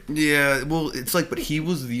nerd party. yeah, well, it's like, but he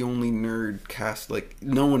was the only nerd cast. Like,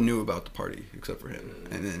 no one knew about the party except for him,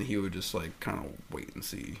 and then he would just like kind of wait and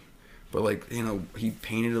see. But like, he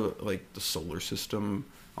painted like the solar system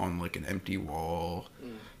on like an empty wall,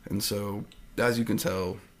 and so as you can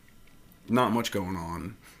tell, not much going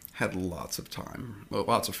on. Had lots of time,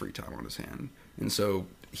 lots of free time on his hand, and so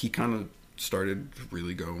he kind of started to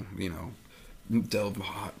really go, delve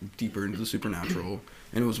deeper into the supernatural.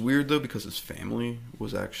 And it was weird though because his family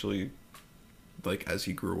was actually like, as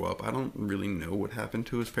he grew up, I don't really know what happened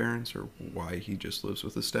to his parents or why he just lives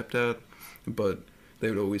with his stepdad, but they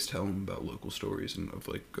would always tell him about local stories and of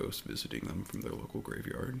like ghosts visiting them from their local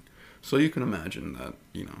graveyard. So you can imagine that,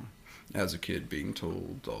 as a kid being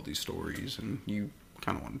told all these stories and you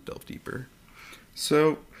kind of want to delve deeper.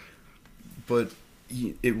 So, but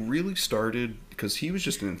it really started because he was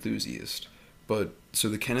just an enthusiast. But so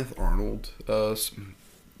the Kenneth Arnold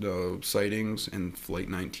sightings and Flight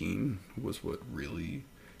 19 was what really,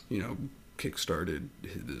 kickstarted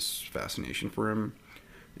this fascination for him.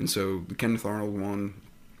 And so the Kenneth Arnold one,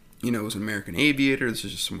 was an American aviator. This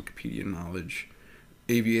is just some Wikipedia knowledge.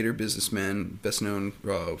 Aviator, businessman, best known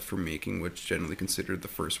for making what's generally considered the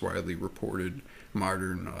first widely reported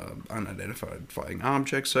modern unidentified flying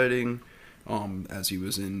object sighting, as he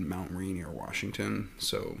was in Mount Rainier, Washington.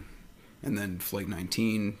 So, and then Flight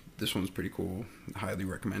 19, this one's pretty cool. Highly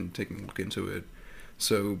recommend taking a look into it.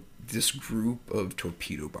 So this group of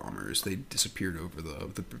torpedo bombers, they disappeared over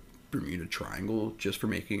the Bermuda Triangle just for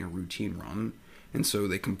making a routine run, and so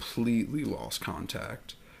they completely lost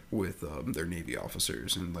contact with their Navy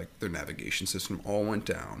officers, and like their navigation system all went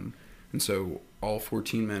down, and so all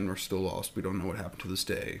 14 men were still lost. We don't know what happened to this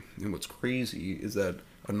day. And what's crazy is that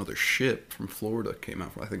another ship from Florida came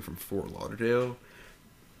out, I think from Fort Lauderdale.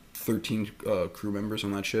 13 crew members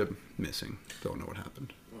on that ship missing. Don't know what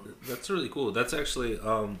happened. That's really cool. That's actually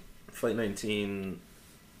Flight 19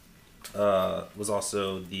 was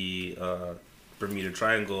also the Bermuda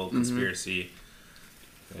Triangle conspiracy,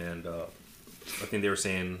 and I think they were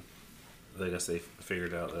saying, I guess they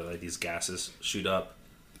figured out that like these gases shoot up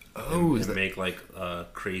and make like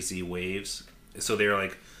crazy waves. So they're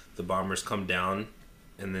like, the bombers come down,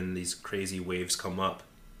 and then these crazy waves come up,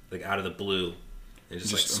 like out of the blue. It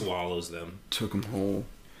just like swallows them. Took them whole.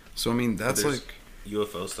 So I mean, that's like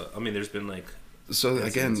UFO stuff. I mean, there's been like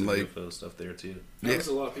again like UFO stuff there too. There's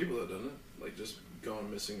a lot of people that done it, like just gone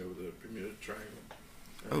missing over the Bermuda Triangle.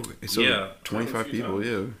 Oh, so yeah, 25 people,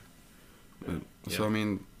 yeah. So I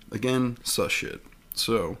mean, again, sus shit.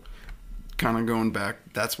 So kind of going back,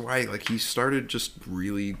 that's why like he started just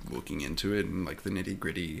really looking into it and like the nitty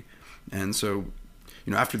gritty, and so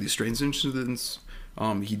after these strange incidents.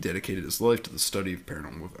 He dedicated his life to the study of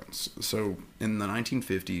paranormal events. So in the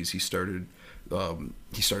 1950s, he started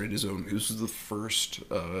his own. It was the first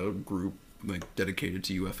group like dedicated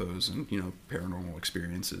to UFOs and paranormal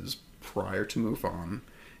experiences prior to MUFON.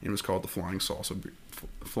 It was called the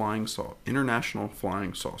International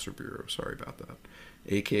Flying Saucer Bureau. Sorry about that,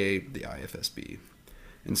 aka the IFSB.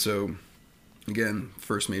 And so, again,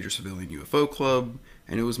 first major civilian UFO club,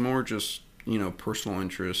 and it was more just personal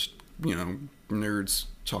interest. Nerds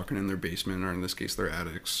talking in their basement, or in this case, their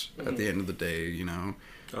attics. At the end of the day,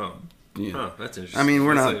 Oh, that's interesting. I mean,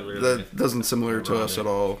 we're That's not. like really That doesn't similar to us at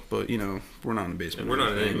all. But we're not in the basement. We're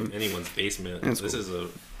not or in anything. anyone's basement. That's This cool. is a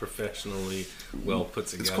professionally well put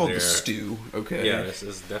together. It's called the stew. Okay. Yeah, this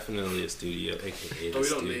is definitely a studio, aka the Oh, we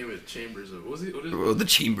don't stew. name it Chambers of. What is it? Oh, the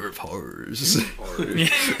Chamber of Horrors. Horror.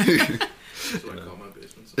 That's what I call my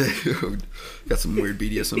basement. So. Got some weird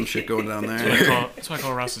BDSM shit going down there. That's why I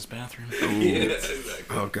call Ross's bathroom. Yeah, exactly.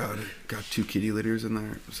 Oh god, got 2 kitty litters in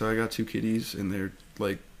there. So I got 2 kitties, and they're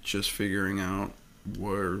like just figuring out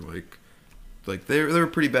where like they were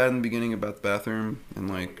pretty bad in the beginning about the bathroom, and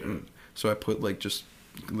like so I put like just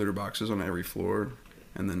litter boxes on every floor,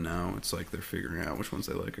 and then now it's like they're figuring out which ones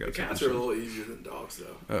they like. I got Cats are a little easier than dogs,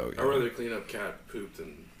 though. Oh yeah. I'd rather clean up cat poop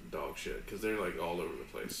than dog shit, because they're like all over the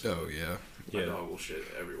place. Oh yeah. My dog will shit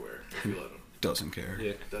everywhere if you let him. Doesn't care.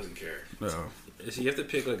 Yeah. Doesn't care. No. So you have to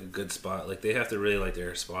pick like a good spot. Like they have to really like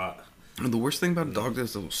their spot. And the worst thing about a dog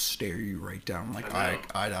is they'll stare you right down, like I know.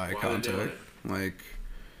 eye to eye Why are they doing contact. Like,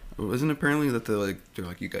 Well, isn't it apparently that they're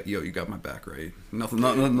like you got my back, right? Nothing's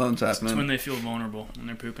happening. It's when they feel vulnerable when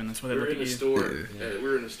they're pooping. That's why they We were look in at a you. store. We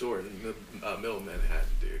were in a store in the middle of Manhattan,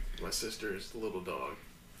 dude. My sister's little dog.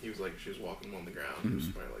 She was walking on the ground. Mm-hmm. There's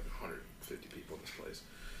probably like 150 people in this place.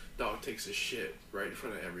 Dog takes his shit right in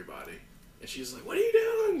front of everybody. And she's like, "What are you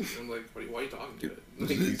doing?" I'm like, "Why are you talking to it?"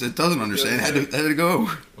 Like, It doesn't understand. Had to go.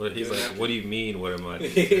 Well, he's like, what do you mean? What am I?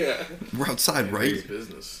 yeah. We're outside, It's right?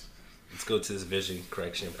 business. Let's go to this vision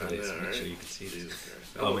correction I place. know, Make right? sure you can see this. Jesus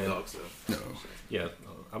Christ. I Oh, love man. dogs though. No. Yeah,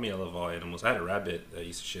 I mean, I love all animals. I had a rabbit that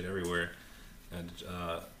used to shit everywhere. And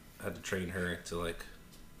had to train her to like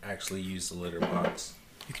actually use the litter box.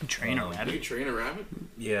 You can train a Do you rabbit. train a rabbit?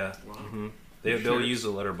 Yeah. Wow. hmm You They'll sure? use the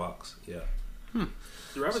litter box. Yeah. Do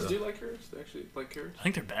rabbits So- do like carrots? They actually like carrots? I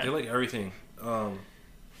think they're bad. They like everything.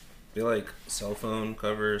 They like cell phone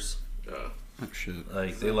covers. Oh shit.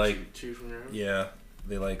 Like they like chew from your rabbit? yeah.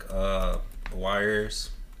 They like wires.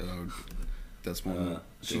 That's one.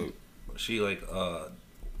 She like I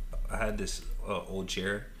had this old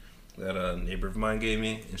chair that a neighbor of mine gave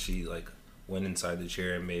me, and she like went inside the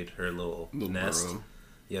chair and made her little nest. burrow.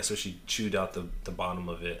 Yeah, so she chewed out the bottom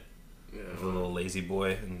of it. Yeah. The little lazy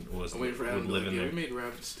boy and was I'm waiting for would Adam to live like, in yeah, there. we made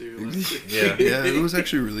rabbit stew last week. Yeah. Yeah, it was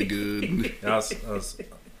actually really good. I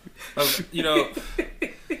was you know,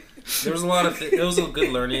 there was a lot of it was a good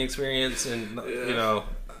learning experience, and you know,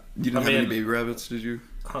 You didn't I have any mean- baby rabbits, did you?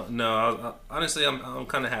 no, honestly, I'm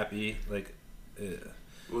kind of happy. Like,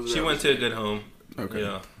 What was she the went rabbit's to a name? good home. Okay. You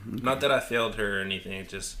know, not that I failed her or anything.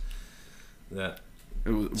 Just that It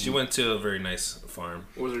was, she went to a very nice farm.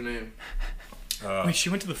 What was her name? Wait, she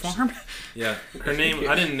went to the farm? Yeah, her name.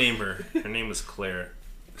 I didn't name her. Her name was Claire.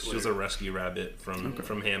 She was a rescue rabbit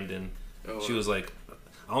from Hamden. Oh, She was like,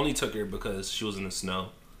 I only took her because she was in the snow,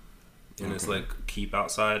 and it's like keep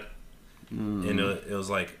outside, and it was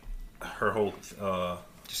like her whole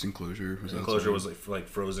just enclosure. enclosure was like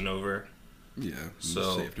frozen over. Yeah.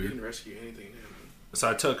 So- Saved You her. can rescue anything now. So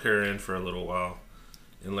I took her in for a little while,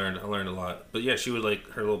 and I learned a lot. But yeah, she would like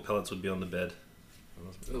her little pellets would be on the bed.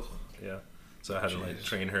 Ugh. Yeah, so I had to like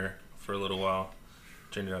train her for a little while,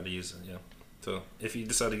 train her how to use it. Yeah. So if you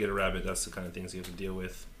decide to get a rabbit, that's the kind of things you have to deal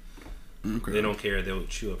with. Okay. They don't care. They will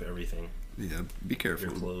chew up everything. Yeah, be careful.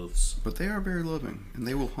 Your clothes. But they are very loving, and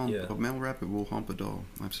they will hump. Yeah. A male rabbit will hump a doll.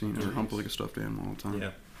 I've seen her hump like a stuffed animal all the time.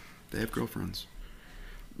 Yeah. They have girlfriends.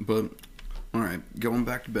 But all right, going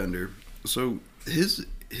back to Bender. So his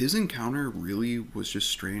encounter really was just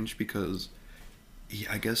strange because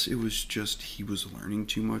I guess it was just he was learning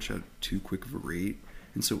too much at too quick of a rate.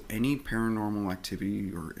 And so any paranormal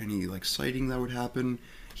activity or any like sighting that would happen,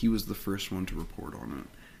 he was the first one to report on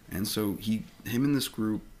it. And so him and this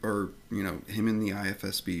group, or him and the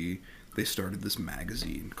IFSB, they started this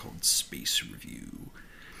magazine called Space Review.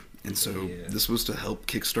 And so this was to help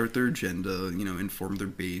kickstart their agenda, inform their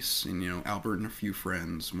base. And Albert and a few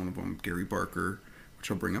friends, one of them Gary Barker,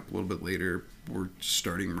 which I'll bring up a little bit later, were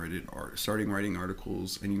starting writing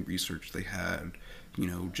articles, any research they had,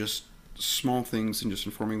 just small things and just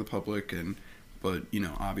informing the public. But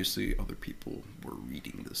obviously other people were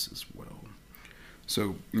reading this as well.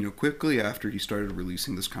 So, quickly after he started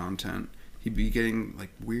releasing this content, he'd be getting like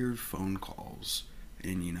weird phone calls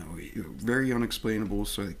and, very unexplainable,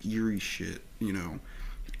 so like eerie shit,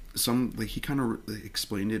 some like he kind of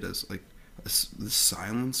explained it as like the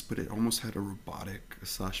silence, but it almost had a robotic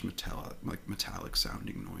 / metallic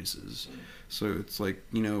sounding noises. So it's like,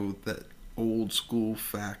 that old school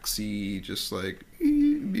faxy, just like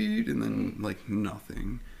beep, beep, and then like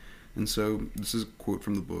nothing. And so this is a quote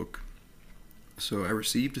from the book. So I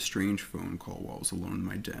received a strange phone call while I was alone in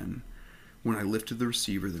my den. When I lifted the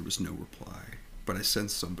receiver, there was no reply, but I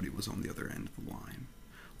sensed somebody was on the other end of the line.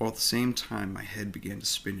 While at the same time, my head began to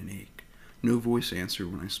spin and ache. No voice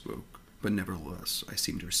answered when I spoke, but nevertheless, I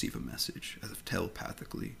seemed to receive a message, as if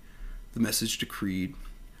telepathically. The message decreed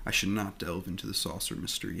I should not delve into the saucer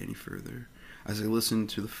mystery any further. As I listened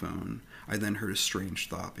to the phone, I then heard a strange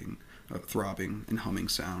throbbing and humming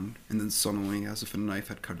sound, and then suddenly, as if a knife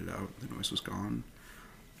had cut it out, the noise was gone.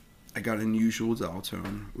 I got an unusual dial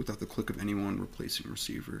tone without the click of anyone replacing a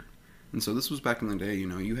receiver. And so this was back in the day,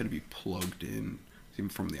 you had to be plugged in, even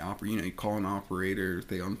from the operator. You call an operator,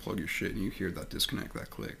 they unplug your shit, and you hear that disconnect, that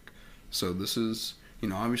click. So this is,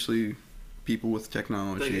 obviously people with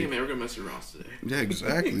technology. Like, hey man, we're gonna mess with Ross today. Yeah,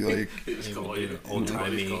 exactly. Like, They just call you. Old They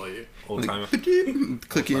timey, call you. old time.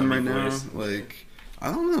 click in right now. voice. Like,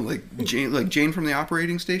 I don't know. Like Jane from the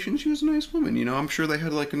operating station. She was a nice woman. I'm sure they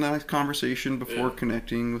had like a nice conversation before Yeah.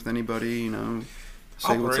 connecting with anybody. Say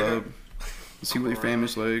what's Operator. up, see what your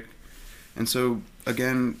family's like. And so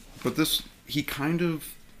again, but this he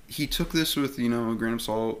he took this with, you know, a grain of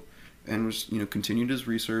salt and was, you know, continued his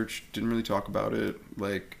research, didn't really talk about it,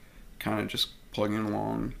 like, kind of just plugging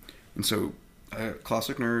along. And so,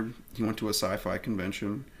 classic nerd, he went to a sci-fi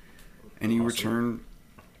convention, and he returned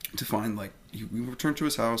to find, like, he returned to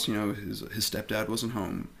his house, you know, his stepdad wasn't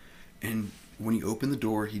home, and when he opened the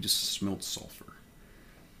door, he just smelled sulfur.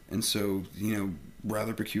 And so, you know,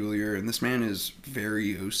 rather peculiar, and this man is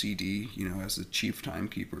very OCD, you know, as the chief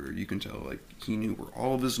timekeeper, you can tell, like, he knew where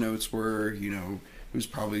all of his notes were, you know, it was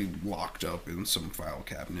probably locked up in some file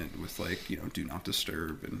cabinet with, like, you know, do not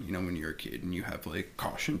disturb, and, you know, when you're a kid and you have, like,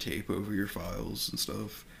 caution tape over your files and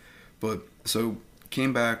stuff. But, so,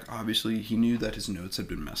 came back, obviously, he knew that his notes had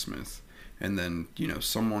been messed with, and then, you know,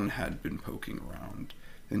 someone had been poking around,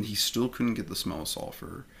 and he still couldn't get the smell of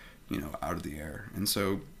sulfur, you know, out of the air. And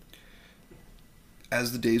so,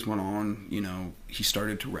 as the days went on, you know, he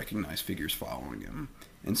started to recognize figures following him.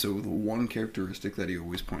 And so the one characteristic that he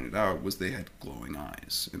always pointed out was they had glowing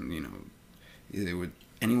eyes. And, you know, they would,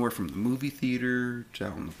 anywhere from the movie theater to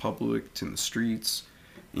out in the public to in the streets,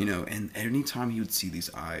 you know, and anytime he would see these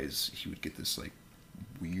eyes, he would get this, like,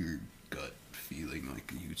 weird gut feeling, like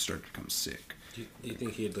he would start to become sick. Do you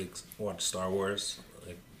think he'd, like, watch Star Wars,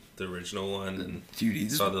 like the original one, and Dude, he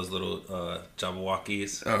saw those little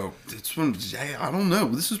Jabberwockies? Oh, it's one. I don't know.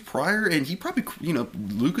 This is prior, and he probably, you know,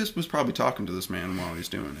 Lucas was probably talking to this man while he's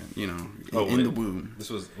doing it. You know, in the womb.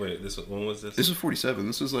 When was this? This was 47.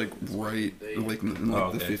 This is like right, like in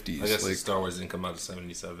like the 50s. I guess like, Star Wars didn't come out in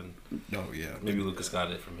 77. Oh yeah. Maybe Lucas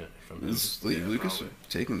got it from him. This, like, Lucas probably.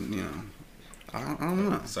 taking, you know. I don't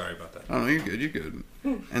know. Sorry about that. I don't know. You're good. You're good.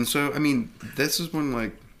 And so, I mean, this is when,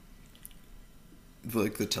 like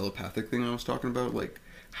the telepathic thing I was talking about, like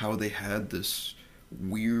how they had this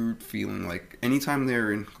weird feeling, like anytime they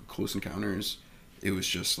were in close encounters, it was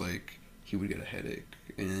just like he would get a headache,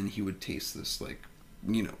 and then he would taste this, like,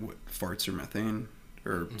 you know, what farts or methane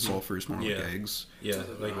or sulfur is more like eggs. Yeah,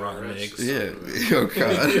 like rotten eggs. Yeah. Oh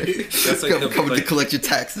god. That's like coming to collect your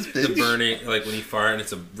taxes, bitch. The burning, like when you fart and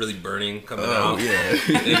it's a really burning coming Oh out. yeah.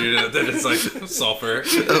 And then it's like sulfur.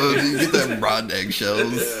 Oh, you get that rotten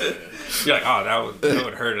eggshells. You're like, oh, that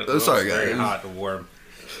would hurt. Oh, sorry, It's very guys. hot and warm.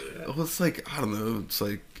 Well, it's like, I don't know. It's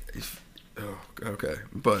like, okay.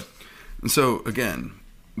 But, so again,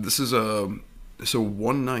 this is so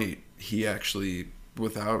one night he actually,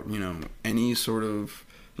 without, you know, any sort of,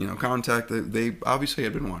 you know, contact, they obviously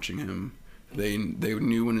had been watching him. They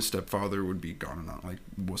knew when his stepfather would be gone and not, like,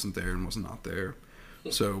 wasn't there and was not there.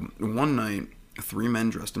 So one night, 3 men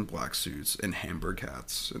dressed in black suits and Hamburg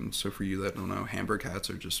hats. And so for you that don't know, Hamburg hats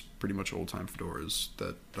are just pretty much old-time fedoras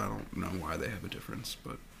that I don't know why they have a difference,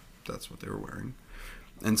 but that's what they were wearing.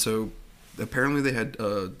 And so apparently they had,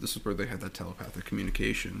 this is where they had that telepathic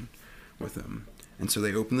communication with him. And so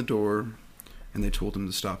they opened the door and they told him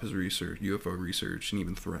to stop his research, UFO research, and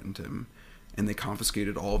even threatened him. And they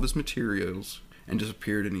confiscated all of his materials and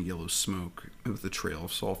disappeared in a yellow smoke with a trail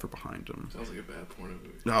of sulfur behind him. Sounds like a bad porno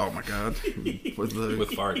movie. Oh my god. With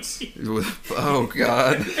farts. Oh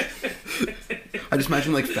god. I just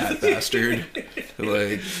imagine, like, fat bastard.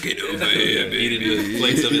 Like, get over here, Eating the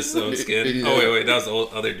flakes of his own skin. Yeah. Oh, wait, that was the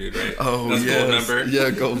other dude, right? Oh, That's yes. Gold Member. Yeah,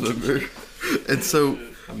 Gold Member. And so,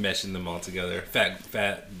 I'm meshing them all together. Fat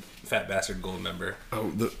bastard Gold Member. oh,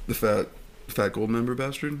 the fat Gold Member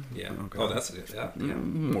bastard? Yeah. Oh, Oh, God. that's good. Yeah. Yeah,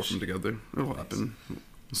 morph them together. It'll happen.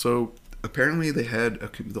 So apparently they had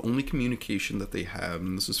the only communication that they have,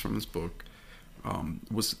 and this is from his book,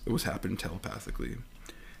 was happening telepathically.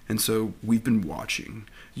 And so we've been watching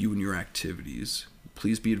you and your activities.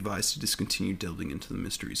 Please be advised to discontinue delving into the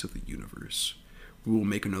mysteries of the universe. We will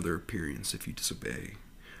make another appearance if you disobey.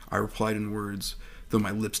 I replied in words, though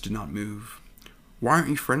my lips did not move. Why aren't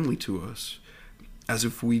you friendly to us? As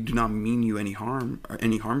if we do not mean you any harm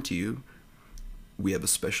to you. We have a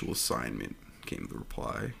special assignment, came the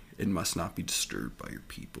reply. It must not be disturbed by your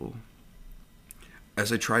people.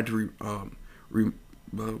 As I tried to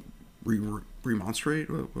remonstrate,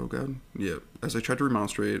 oh god, yeah. As I tried to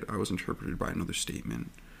remonstrate, I was interpreted by another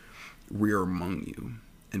statement. We are among you,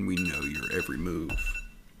 and we know your every move.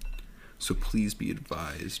 So please be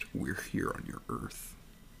advised, we're here on your Earth.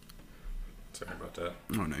 Sorry about that.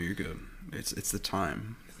 Oh no, you're good. It's the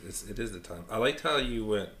time. It is the time. I liked how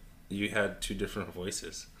you had 2 different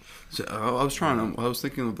voices. So I was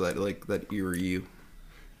thinking of that, like that eerie,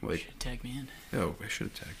 like, Should tag me in. oh, I should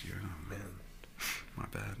have tagged you. Oh man, my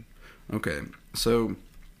bad. Okay, so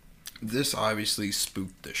this obviously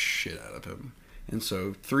spooked the shit out of him, and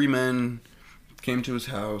so 3 men came to his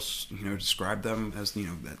house. You know, described them as, you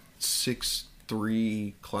know, that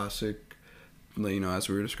 6'3" classic, you know, as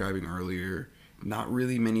we were describing earlier. Not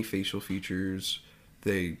really many facial features.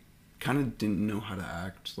 they kind of didn't know how to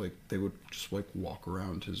act. Like, they would just, like, walk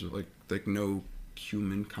around his, like no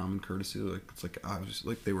human common courtesy. Like, it's like, I was,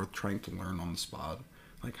 like, they were trying to learn on the spot,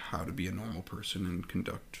 like, how to be a normal person and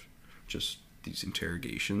conduct just these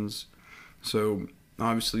interrogations. So,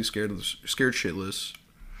 obviously, scared shitless,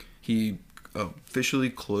 he officially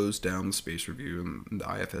closed down the Space Review and the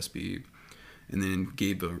IFSB, and then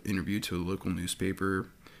gave an interview to a local newspaper.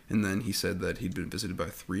 And then he said that he'd been visited by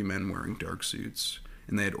 3 men wearing dark suits,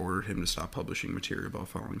 and they had ordered him to stop publishing material about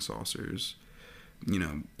falling saucers. You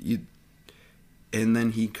know, and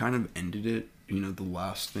then he kind of ended it. You know, the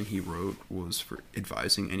last thing he wrote was for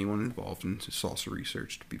advising anyone involved in saucer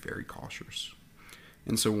research to be very cautious.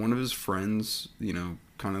 And so one of his friends, you know,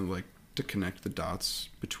 kind of like to connect the dots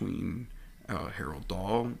between Harold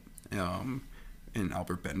Dahl and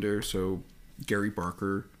Albert Bender. So Gary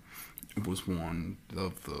Barker was one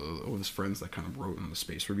of his friends that kind of wrote in the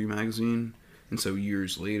Space Review magazine. And so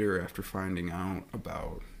years later, after finding out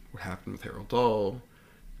about what happened with Harold Dahl,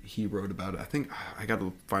 he wrote about it. I think I got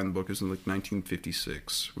to find the book. It was in like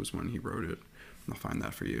 1956 was when he wrote it. I'll find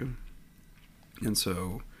that for you. And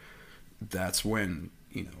so that's when,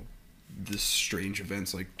 you know, this strange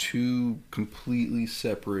events, like 2 completely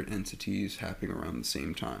separate entities happening around the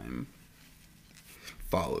same time,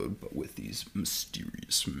 followed, but with these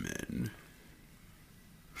mysterious men.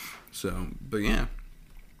 So, but yeah,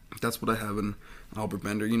 that's what I have in Albert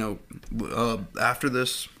Bender. You know, after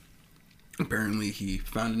this, apparently he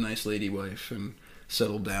found a nice lady wife and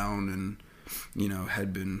settled down and, you know,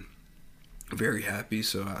 had been very happy.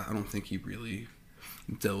 So I don't think he really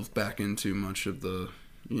delved back into much of the,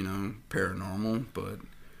 you know, paranormal, but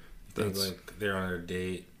that's like they're on a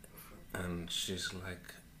date and he's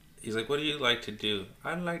like, what do you like to do?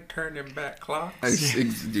 I like turning back clocks.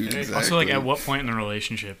 Dude, exactly. Also, like, at what point in the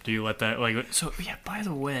relationship do you let that, like, so, yeah, by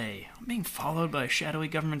the way, I'm being followed by shadowy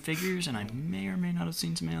government figures, and I may or may not have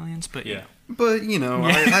seen some aliens, but yeah. But, you know,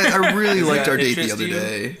 I really liked our date the other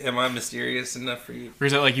day. Am I mysterious enough for you? Or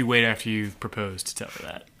is that like you wait after you've proposed to tell her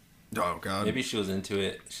that? Oh, God. Maybe she was into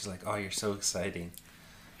it. She's like, oh, you're so exciting.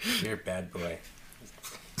 You're a bad boy.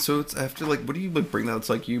 So it's after, like, what do you, like, bring that? It's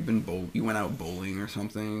like you went out bowling or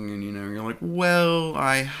something, and, you know, you're like, well,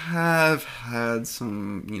 I have had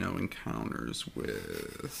some, you know, encounters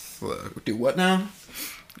with, do what now?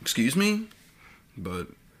 Excuse me? But,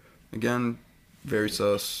 again, very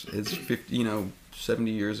sus. It's 50, you know, 70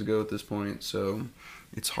 years ago at this point, so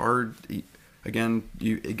it's hard. Again,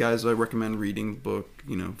 guys, I recommend reading the book,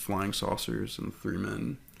 you know, Flying Saucers and 3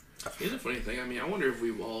 Men. It's a funny thing. I mean, I wonder if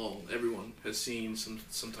everyone has seen some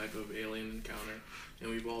type of alien encounter,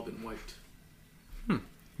 and we've all been wiped.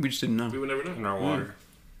 We just didn't know. We would never know. In our water.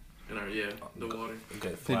 In our the water.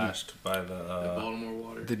 Get flashed by the Baltimore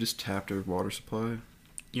water. They just tapped our water supply.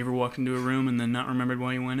 You ever walked into a room and then not remembered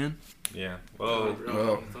why you went in? Yeah.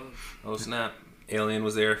 Oh snap! Alien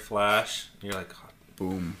was there. Flash. You're like, oh.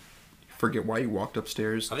 Boom. Forget why you walked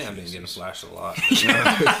upstairs. I think I've been getting flashed a lot.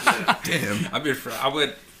 Damn. I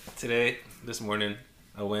went today. This morning,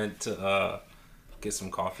 I went to get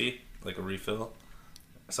some coffee, like a refill.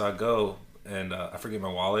 So I go and I forget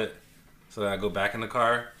my wallet. So then I go back in the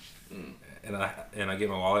car, and I get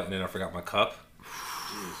my wallet, and then I forgot my cup.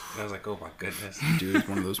 And I was like, oh my goodness. Dude, it's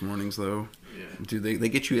one of those mornings though. Yeah. Dude, they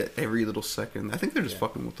get you at every little second. I think they're just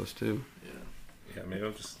fucking with us too. Yeah, maybe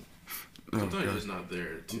I'm just. Sometimes you're just not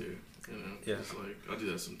there too. You know, Yeah. it's like I'll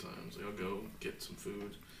do that sometimes. Like, I'll go get some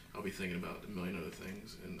food. I'll be thinking about a million other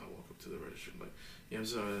things, and I'll walk up to the register and be like, yeah, I'm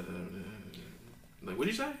sorry. Like, what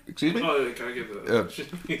did you say? Excuse me? Oh, can I get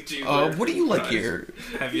the? What do you like here?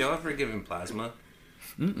 Have y'all ever given plasma?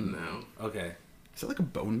 Mm-mm. No. Okay. Is that like a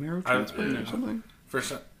bone marrow transplant or something?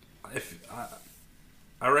 First, if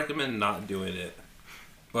I recommend not doing it,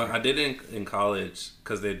 but I did it in college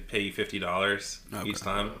because they'd pay you $50 each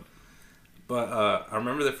time. But I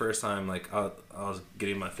remember the first time, like, I was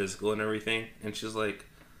getting my physical and everything, and she's like,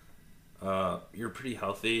 you're pretty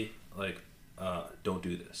healthy, like, don't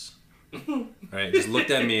do this. Right? Just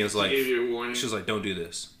looked at me and was like, she was like, don't do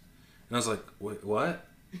this. And I was like, wait, what?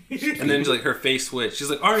 And then, like, her face switched. She's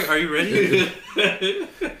like, are you ready?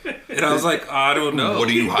 And I was like, I don't know. What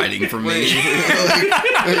are you hiding from me?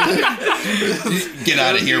 Get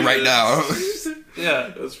out of here right now.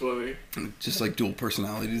 Yeah. That's funny. Just like dual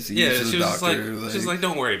personality disease. Yeah, to the she was doctor, like, she's like,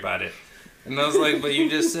 don't worry about it. And I was like, but you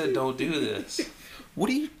just said don't do this. What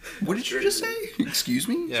did you just say? Excuse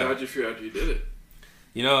me? Yeah. So how'd you feel after you did it?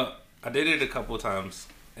 You know, I did it a couple of times,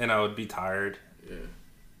 and I would be tired. Yeah.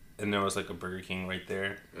 And there was like a Burger King right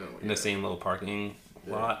there in the same little parking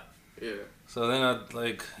lot. Yeah. So then I'd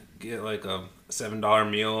like get like a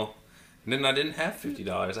 $7 meal, And then I didn't have $50.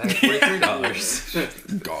 I had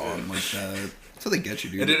 $43. Gone like that. That's how they get you,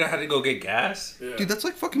 dude. And then I had to go get gas. Yeah. Dude, that's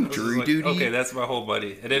like fucking I was jury like, duty. okay, that's my whole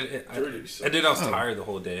money. And then Jury duty sucks. I was tired the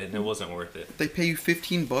whole day, and it wasn't worth it. They pay you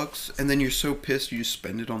 $15, and then you're so pissed you just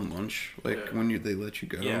spend it on lunch. Like Yeah. when they let you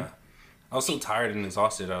go. Yeah. I was so tired and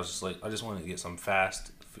exhausted. I was just like, I just wanted to get some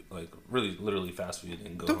fast, like really, literally fast food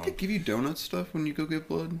and go Don't home. they give you donut stuff when you go get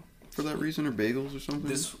blood for that reason, or bagels or something?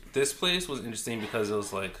 This place was interesting because it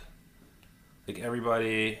was like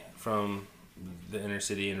everybody from the inner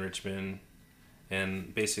city in Richmond,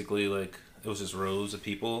 and basically like it was just rows of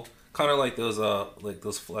people, kind of like those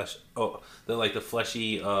flesh. Oh, the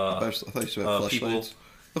fleshy I thought you said people. fleshlights.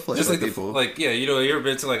 The Just like fleshlight people. you ever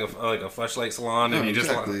been to like a fleshlight salon and Oh, you just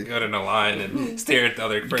exactly. like, go in a line and stare at the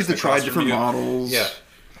other person Because they try across from different you. models. Yeah.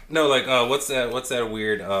 No, like what's that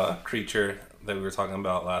weird creature that we were talking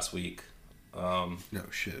about last week? No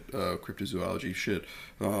shit. Cryptozoology shit.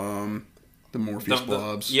 The Morpheus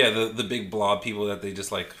blobs. The big blob people that they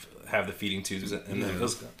just like have the feeding tubes, and then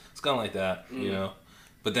it's kind of like that, you know.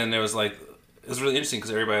 But then there was like, it was really interesting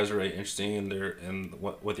because everybody was really interesting in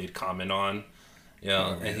what they'd comment on.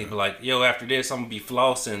 Yeah, and he'd be like, "Yo, after this, I'm gonna be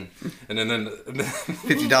flossing," and then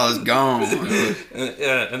 $50 gone.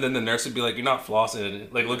 and then the nurse would be like, "You're not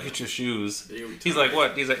flossing. Like, look at your shoes." He's like,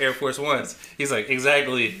 "What? These are Air Force Ones." He's like,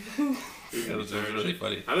 "Exactly." It was really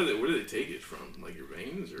funny. Where do they take it from? Like your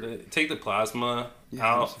veins, or They take the plasma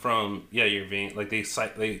out from your vein. Like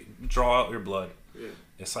they draw out your blood. yeah.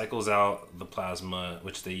 It cycles out the plasma,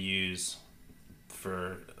 which they use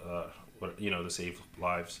for to save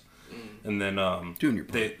lives. And then Doing your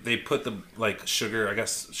part. they put the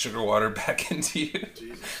sugar water back into you.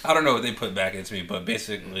 Jesus. I don't know what they put back into me, but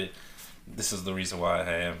basically this is the reason why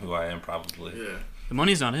I am who I am, probably. Yeah. The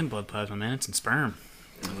money's not in blood plasma, man. It's in sperm.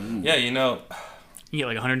 Yeah, you know. You get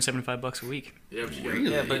like $175 a week. Yeah, but you Really?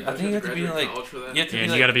 gotta, Yeah, but I think you have to be graduate like college for that. you have to Yeah, be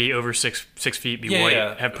and like, you got to be over 6 feet, be Yeah, white,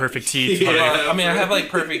 yeah. have perfect teeth. Yeah. I mean, I have like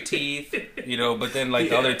perfect teeth, but then like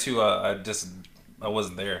the other two, I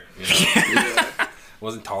wasn't there. You know, Yeah.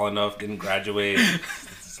 wasn't tall enough, didn't graduate.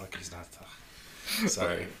 It's like he's not.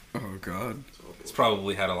 Sorry, Oh god. it's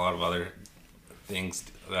probably had a lot of other things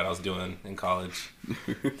that I was doing in college.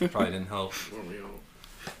 Probably didn't help. Weren't we all?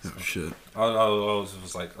 Oh shit. I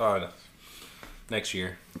was like, oh, no. Next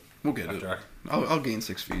year. We'll get it. After I'll gain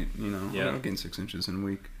 6 feet. You know. Yeah. I'll gain 6 inches in a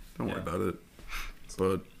week. Don't worry Yeah. about it.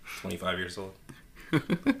 But 25 years old. I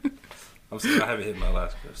haven't hit my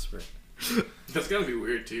last growth spurt. That's gotta be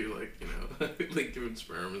weird too. Like like giving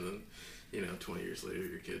sperm and then 20 years later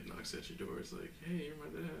your kid knocks at your door. It's like, hey, you're my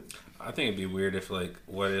dad. I think it'd be weird if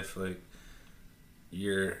what if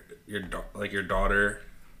your daughter,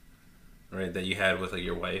 right, that you had with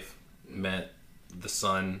your wife met the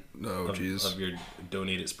son oh jeez. of your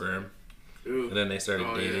donated sperm, Ooh. and then they started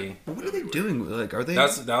Oh, yeah. dating. What are they doing? Like, are they? Are Are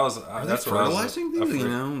they they what I was fertilizing these? You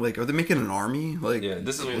know, like, are they making an army? Like, Yeah,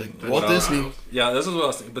 this is what, like what Walt I- Disney. Yeah, this is what I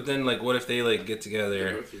was thinking. But then what if they get Yeah,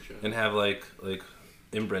 together with your child. and have like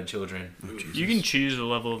inbred children? You can choose the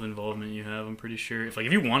level of involvement you have, I'm pretty sure. If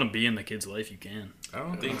you want to be in the kid's life, you can. I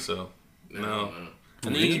don't think so. No. I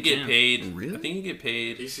think Really? you get paid. Really? I think you get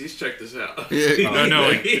paid. He's checked this out. Yeah. No,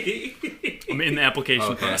 I'm in the application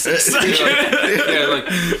Okay. process. Yeah,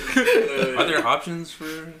 are there options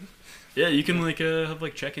for? Yeah, you can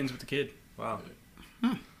have check-ins with the kid. Wow.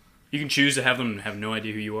 You can choose to have them have no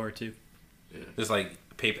idea who you are too. There's what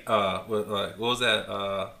was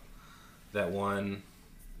that? That one.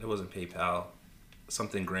 It wasn't PayPal.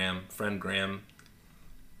 Something Graham. Friend Graham.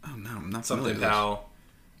 Oh no, I'm not Something familiar Pal.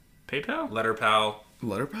 PayPal? Letter Pal. with this.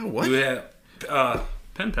 Letterpad? What? You had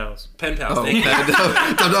Pen pals. Pen Pals. Oh, Thank you.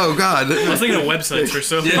 oh god. I was thinking of websites for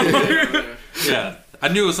so long. Yeah. I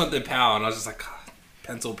knew it was something Pal, and I was just like, God,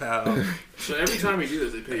 Pencil Pal. So every time you do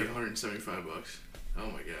this, they pay you $175. Oh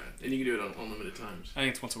my god! And you can do it on unlimited times. I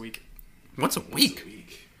think it's once a week. Once a Once week. a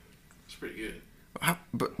week. It's pretty good. How,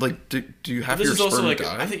 but do you have This your is also sperm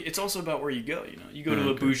die? I think it's also about where you go. You go to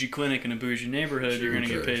a bougie clinic in a bougie neighborhood, you're gonna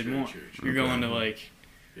get paid more. You're going to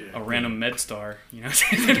Yeah. a random med star, they're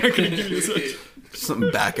not gonna give you such. Some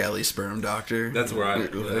back alley sperm doctor. That's where I.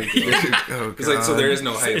 Oh, It's like, so there is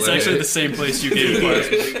no height It's limit. actually the same place you gave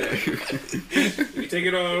plasma. You take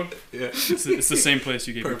it off. Yeah. It's the same place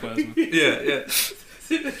you gave your plasma. Yeah.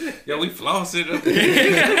 Yeah, we floss it up.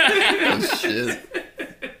 Oh, shit.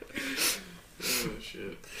 Oh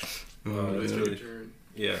shit! Oh, that's It's really. your turn.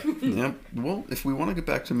 Yeah. Yep. Well, if we want to get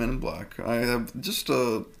back to Men in Black, I have just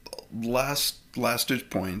last ditch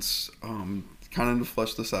points, kind of to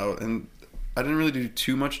flesh this out, and I didn't really do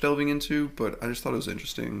too much delving into, but I just thought it was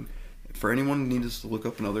interesting. For anyone who needs to look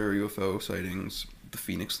up another UFO sightings, the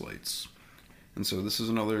Phoenix Lights, and so this is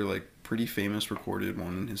another pretty famous recorded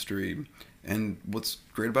one in history. And what's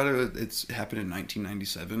great about it, it happened in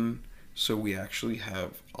 1997, so we actually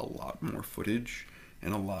have a lot more footage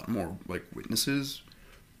and a lot more like witnesses.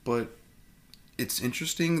 But it's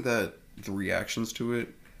interesting that the reactions to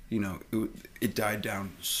it, it died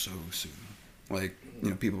down so soon. Like,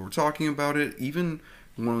 people were talking about it. Even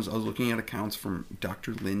when I was looking at accounts from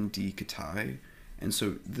Dr. Lynn D. Katai, and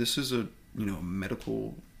so this is a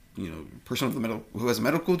medical person of the medical who has a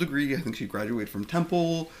medical degree. I think she graduated from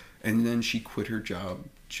Temple, and then she quit her job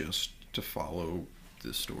just to follow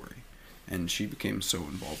this story, and she became so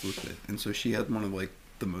involved with it. And so she had one of like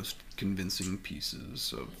the most convincing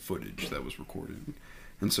pieces of footage that was recorded.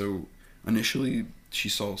 And so initially she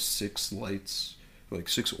saw 6 lights, like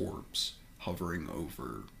 6 orbs hovering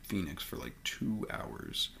over Phoenix for like 2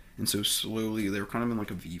 hours. And so slowly they were kind of in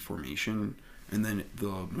like a V formation. And then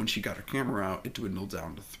when she got her camera out, it dwindled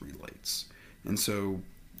down to 3 lights. And so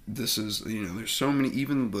this is, there's so many,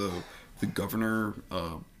 even the governor,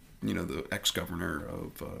 the ex-governor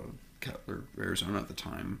of Arizona at the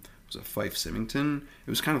time, was a Fife Symington. It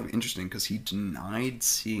was kind of interesting because he denied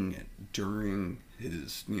seeing it during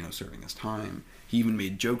his, serving his time. He even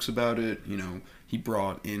made jokes about it. He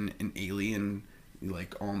brought in an alien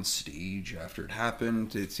like on stage after it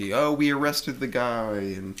happened to see, oh, we arrested the guy,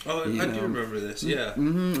 and I do remember this, yeah,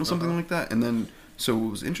 something like that. And then so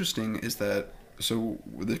what was interesting is that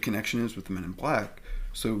the connection is with the Men in Black.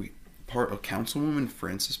 So part of Councilwoman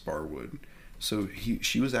Frances Barwood. So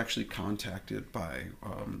she was actually contacted by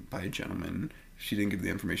a gentleman. She didn't give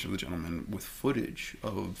the information of the gentleman with footage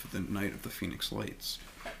of the night of the Phoenix Lights,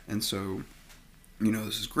 and so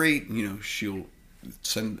this is great. She'll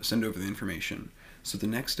send over the information. So the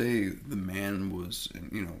next day, the man was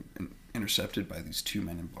intercepted by these 2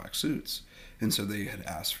 men in black suits, and so they had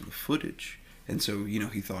asked for the footage. And so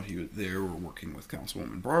he thought they were working with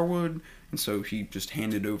Councilwoman Barwood, and so he just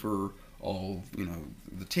handed over all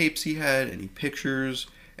the tapes he had, any pictures,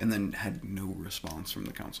 and then had no response from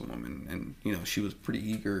the councilwoman. And she was pretty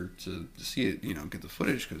eager to see it, get the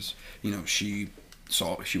footage, because she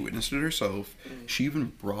witnessed it herself. She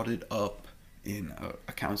even brought it up in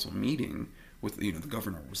a council meeting with the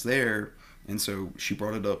governor was there, and so she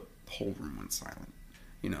brought it up. The whole room went silent,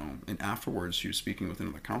 and afterwards she was speaking with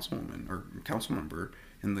another councilwoman or council member,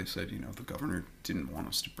 and they said the governor didn't want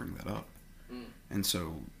us to bring that up. And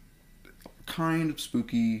so kind of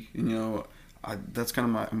spooky, that's kind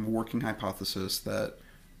of my working hypothesis that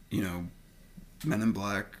Men in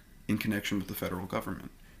Black in connection with the federal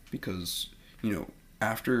government, because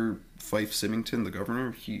after Fife Symington, the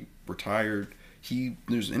governor, he retired.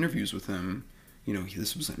 There's interviews with him.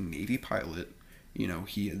 This was a Navy pilot.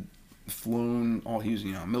 He had flown he was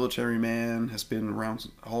a military man, has been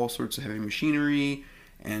around all sorts of heavy machinery,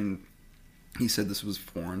 and he said this was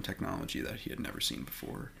foreign technology that he had never seen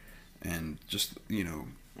before. And just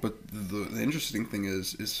but the interesting thing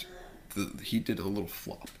is he did a little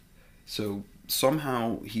flop. So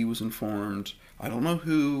somehow he was informed. I don't know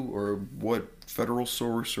who or what federal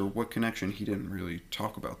source or what connection. He didn't really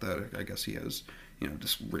talk about that. I guess he has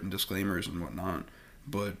just written disclaimers and whatnot.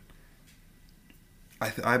 But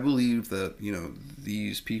I believe that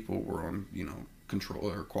these people were on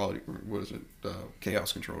control or quality, or what is it,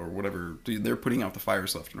 chaos control or whatever. They're putting out the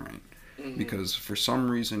fires left and right. Because for some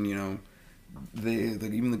reason,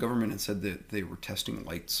 even the government had said that they were testing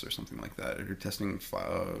lights or something like that, or testing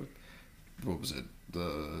what was it,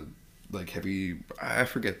 the heavy. I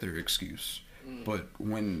forget their excuse, but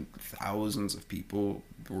when thousands of people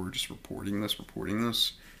were just reporting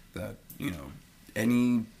this, that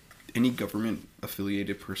any government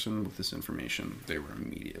affiliated person with this information, they were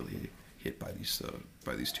immediately hit by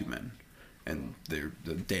these 2 men, and they're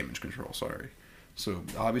the damage control. Sorry. So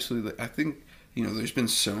obviously, I think there's been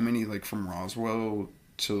so many, like from Roswell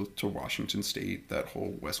to Washington State, that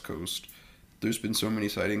whole West Coast. There's been so many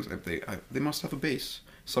sightings. They must have a base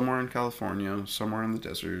somewhere in California, somewhere in the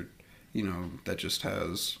desert. That just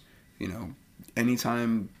has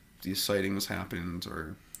anytime these sightings happened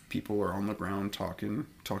or people are on the ground talking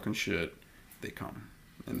shit, they come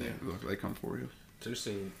and they come for you. It's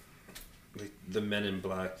interesting. Like the Men in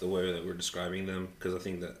Black, the way that we're describing them, because I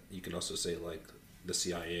think that you can also say like the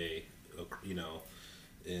CIA,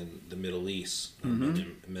 in the Middle East,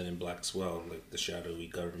 Men in Black as well, like the shadowy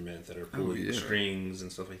government that are pulling strings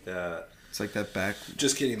and stuff like that. It's like that back.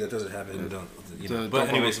 Just kidding, that doesn't happen. But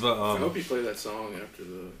anyways, I hope you play that song after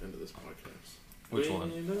the end of this podcast. Which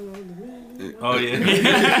one? Oh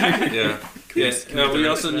yeah, yeah. We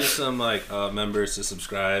also need some members to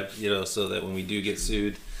subscribe, so that when we do get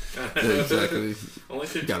sued. Exactly. Only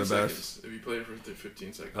 15 seconds. If you play it for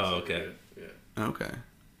 15 seconds. Oh, okay. Yeah. Okay.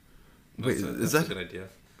 Wait, That's is that a good idea?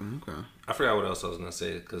 okay? I forgot what else I was gonna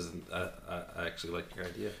say because I actually like your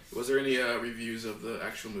idea. Was there any reviews of the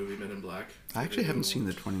actual movie Men in Black? I actually haven't seen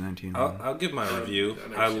the 2019 one. I'll give my review. I've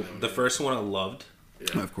never seen that one The yet. first one I loved.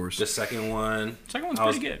 Yeah. Of course. The second one, Second one's I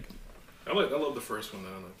was- pretty good. I love the first one. I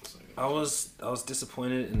don't like the second. I was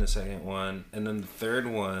disappointed in the second one, and then the third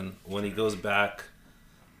one when he goes back,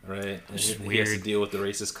 right? And Which is he has to weird. deal with the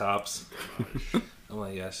racist cops. Garbage. I'm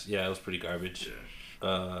like, yes, yeah, it was pretty garbage.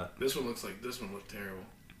 Yeah. This one looked terrible.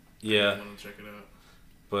 Yeah, I want to check it out.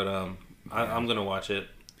 but I'm gonna watch it.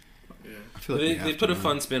 Yeah. I feel like They we have put to a now.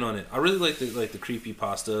 fun spin on it. I really like the creepy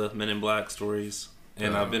pasta Men in Black stories,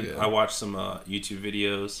 and Oh, I yeah. watched some YouTube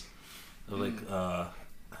videos of like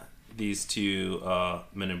these two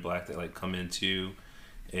Men in Black that like come into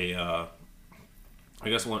a I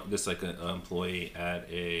guess this like an employee at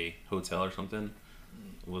a hotel or something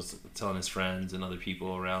was telling his friends and other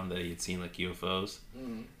people around that he had seen like UFOs,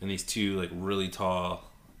 and these two like really tall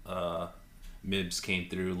MIBs came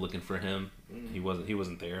through looking for him. He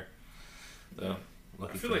wasn't there. So,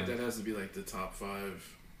 lucky I feel for like him. that has to be like the top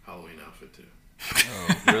 5 Halloween outfit too.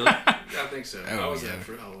 Oh, really? Yeah, I think so. I Oh, was yeah. that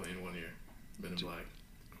for Halloween one year. Men in Black.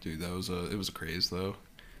 Dude, that was it was a craze though,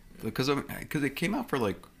 because it came out for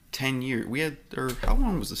like 10 years. We had, or how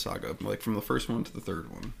long was the saga? Like from the first one to the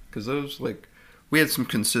third one? Because those like we had some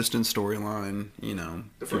consistent storyline, you know.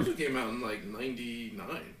 The first one came out in like '99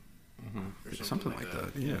 or Something like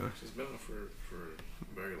that, yeah. So it's been out for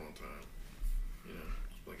a very long time. You know,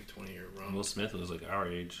 it's like a 20-year run. Will Smith was like our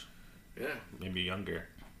age, Yeah, maybe younger.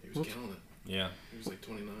 he was killing it. Yeah. He was like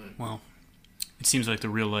 29. Well, it seems like the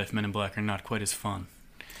real life Men in Black are not quite as fun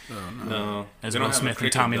Oh no. No. as they don't Will have a Smith and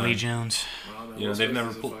cricket Tommy gun. Lee Jones. Well, no, You know, Will they've Smith never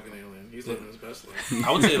is a pulled- fucking alien. He's living his best life.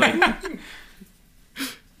 I would say like.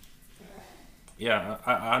 Yeah,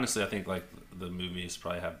 I honestly I think like the movies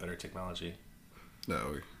probably have better technology.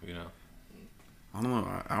 No, You know. I don't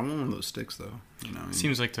know. I want one of those sticks though. You know.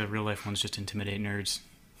 Seems like the real life ones just intimidate nerds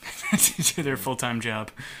to their full time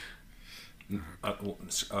job.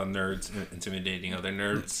 Nerds intimidating other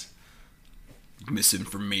nerds.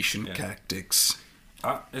 misinformation Yeah. tactics.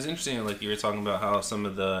 It's interesting, like you were talking about how some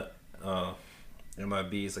of the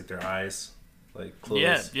MIBs, like their eyes, like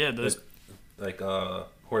closed. Yeah, those. Like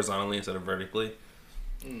horizontally instead of vertically.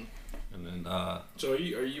 Mm. And then So are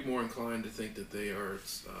you more inclined to think that they are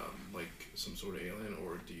like some sort of alien,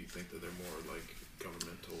 or do you think that they're more like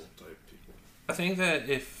governmental type people? I think that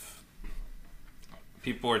if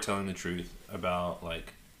people are telling the truth about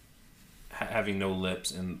like having no lips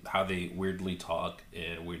and how they weirdly talk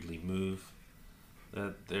and weirdly move,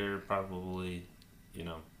 that they're probably, you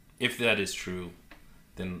know, if that is true,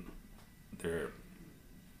 then they're.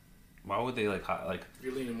 Why would they like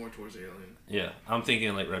You're leaning more towards alien. Yeah, I'm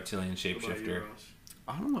thinking like reptilian What about you, shapeshifter, Ross?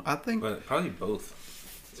 I don't know. I think but probably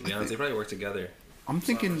both. To be honest, they probably work together. I'm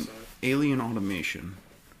thinking Side by side. alien automation.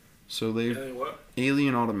 So they Alien what?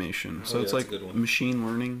 alien automation. So yeah, it's that's like a good one. machine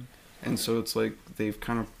learning, and so it's like they've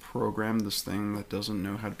kind of programmed this thing that doesn't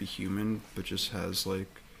know how to be human, but just has like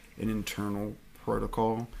an internal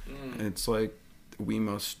protocol. And it's like we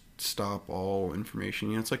must stop all information.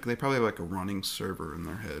 You know, it's like they probably have like a running server in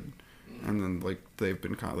their head, and then like they've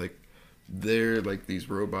been kind of like they're like these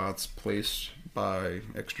robots placed by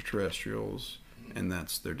extraterrestrials, and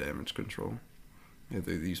that's their damage control.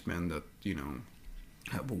 They're these men that, you know,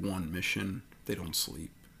 have one mission. They don't sleep.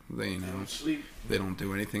 They, you know, Sleep. they don't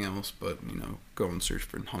do anything else but, you know, go and search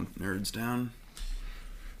for and hunt nerds down.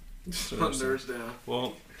 Hunt nerds down.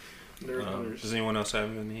 Well, Nerd hunters. does anyone else have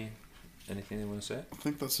anything they want to say? I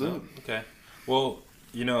think that's No? it. Okay. Well,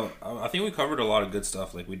 you know, I think we covered a lot of good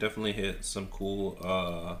stuff. Like, we definitely hit some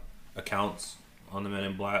cool accounts on the Men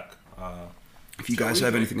in Black. If you So guys we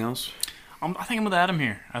have think- anything else, I think I'm with Adam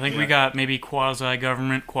here. I think we Yeah. got maybe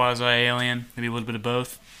quasi-government, quasi-alien, maybe a little bit of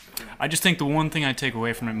both. I just think the one thing I take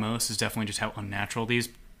away from it most is definitely just how unnatural these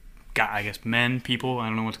I guess people, I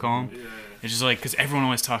don't know what to call them. Yeah. It's just like, because everyone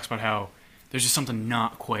always talks about how there's just something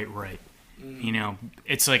not quite right. You know,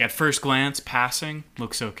 it's like at first glance, passing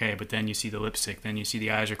looks okay, but then you see the lipstick, then you see the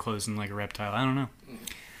eyes are closing like a reptile. I don't know.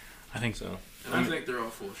 I think So, And I think they're all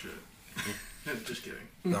full of shit. Just kidding.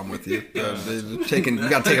 I'm with you. They're taking, you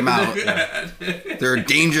gotta take them out. They're a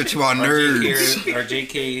danger to our nerds. our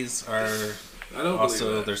JKs are I don't also,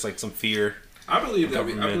 believe that. there's like some fear I believe that. I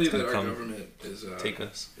government's believe that gonna our come government is take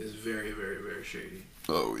us. is very, very, very shady.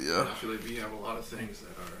 Oh And yeah. I feel like we have a lot of things that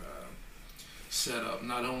are set up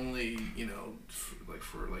not only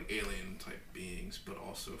for alien type beings, but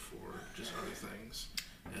also for just other things.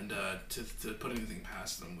 And to put anything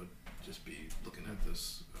past them would just be looking at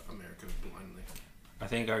this America blindly. I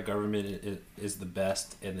think our government is the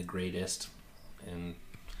best and the greatest, and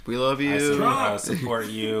We love I you. support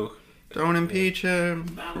you. Don't impeach him.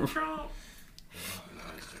 Donald Trump.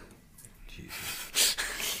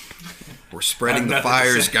 We're spreading the nothing to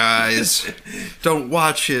fires, say. guys. Don't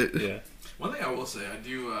watch it. Yeah. One thing I will say, I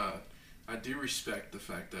do respect the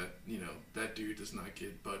fact that that dude does not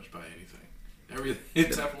get budged by anything. Everything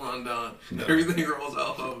it's Teflon Don. Everything rolls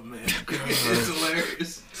off of him, man. It's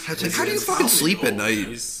hilarious. How do you fucking sleep at night?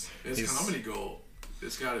 It's comedy gold.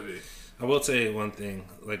 It's gotta be. I will say one thing,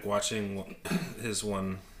 like watching his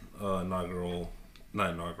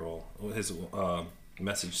his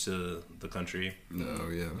message to the country Oh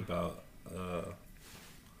yeah. about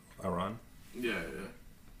Iran. Yeah.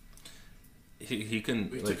 He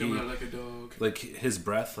couldn't We like took him out like a dog. like his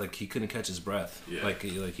breath, like he couldn't catch his breath. Yeah. Like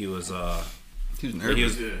he was He was he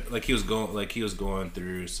nervous. was he was going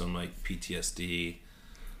through some like PTSD.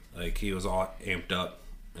 Like he was all amped up,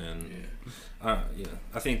 and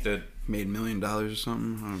I think that Made $1 million or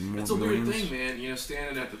something. More It's a weird millions. thing, man.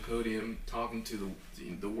 Standing at the podium, talking to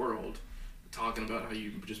the world, talking about how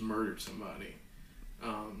you just murdered somebody.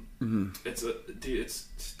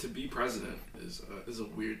 It's to be president is a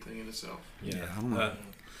weird thing in itself. Yeah, I don't know.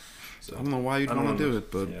 So, I don't know why you'd I don't want to know. do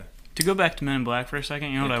it, but yeah. To go back to Men in Black for a second,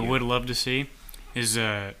 you know what Thank I you. would love to see is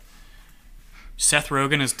Seth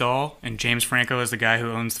Rogen as Dahl and James Franco as the guy who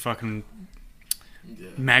owns the fucking Yeah.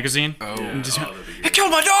 magazine. oh, Yeah. just- That'd be I good.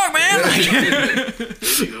 killed my dog, man! They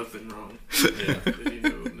do nothing wrong. Yeah. They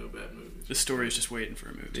do no bad movies. The story is just waiting for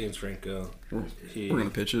a movie. James Franco. we're He, gonna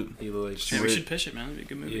pitch it. he like Yeah, we should pitch it, man. That'd be a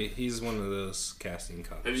good movie. he's one of those casting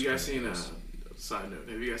cops. Have you guys seen? Side note: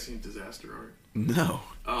 have you guys seen Disaster Art? No.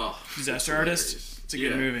 Oh, Disaster it's Artist? hilarious. It's a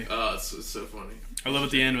good movie. Oh, it's so funny. I love at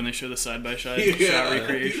the end when they show the side-by-side shot It's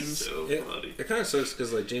recreations. so It, funny. it kind of sucks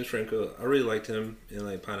because like James Franco, I really liked him in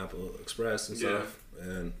like Pineapple Express and stuff,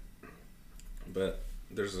 but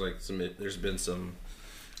there's been some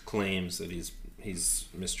claims that he's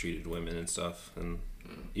mistreated women and stuff, and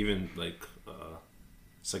even like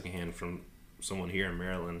secondhand from someone here in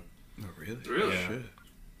Maryland. Oh really? Really? Yeah. Shit.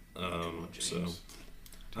 So James.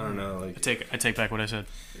 I don't know, like I take back what I said.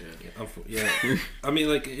 Yeah. yeah. I mean,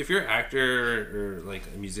 like if you're an actor or like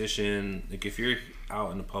a musician, like if you're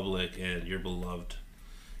out in the public and you're beloved,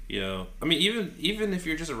 I mean, even if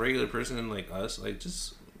you're just a regular person like us, like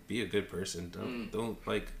just be a good person. Don't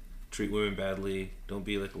like treat women badly. Don't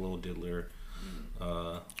be like a little diddler.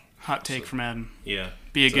 Hot take from Adam. Yeah.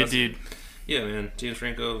 Be a So good that's- dude. Yeah, man. James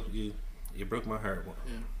Franco, you broke my heart.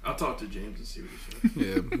 Yeah. I'll talk to James and see what he says.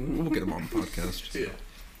 Yeah, we'll get him on the podcast. Yeah.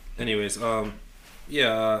 Anyways, that's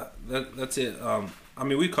it. I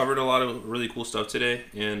mean, we covered a lot of really cool stuff today,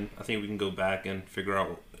 and I think we can go back and figure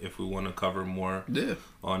out if we want to cover more Yeah,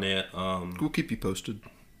 on it. we'll keep you posted.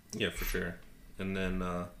 Yeah, for sure. And then,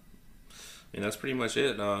 and that's pretty much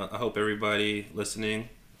it. I hope everybody listening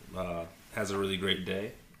has a really great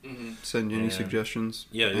day. Send you any Yeah. suggestions.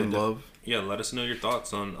 Yeah, and yeah, love. Yeah, let us know your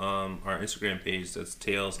thoughts on our Instagram page. That's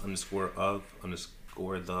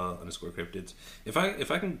Tales_of_the_cryptids. If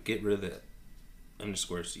I can get rid of the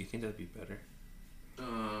underscores, do you think that'd be better?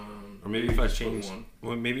 Or maybe if I just put change, one.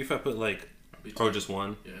 well, maybe if I put like, just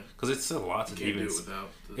one, Yeah. because it's a lot You to can't even. do it without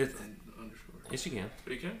the it- underscore. Yes, you can.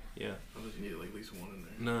 But you can? Yeah. I thought you needed like at least one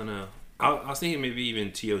in there. No. I was thinking maybe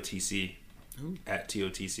even TOTC Ooh. at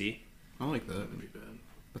TOTC. I like that. That'd be bad.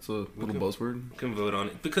 That's a little can- buzzword. Can vote on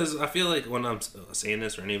it because I feel like when I'm saying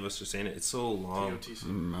this or any of us are saying it, it's so long. TOTC.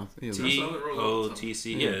 Mouth. Yeah, T- the, how it rolls all the time.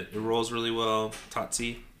 TOTC. Yeah, it rolls really well.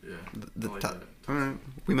 TOTC. Yeah. the I like top. that. All right,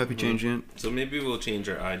 we might be changing it. So maybe we'll change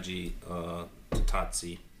our IG to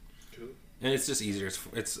TOTC, Cool. and it's just easier.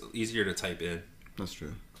 It's easier to type in. That's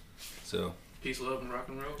true. So Peace, love, and rock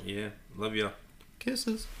and roll. yeah, love y'all.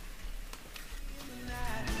 Kisses.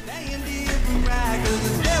 Laying different ride,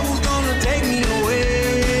 'cause the devil's gonna take me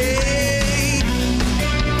away.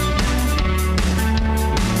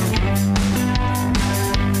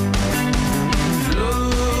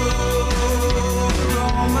 Lord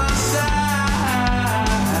on my side.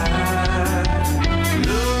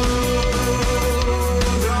 Lord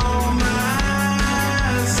on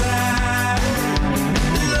my side.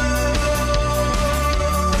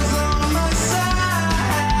 Lord's on my side.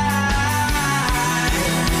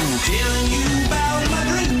 Telling you about my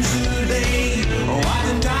dreams today. Oh, I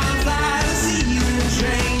can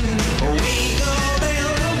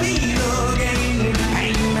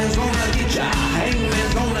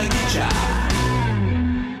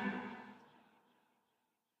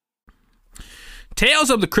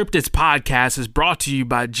Tales of the Cryptids podcast is brought to you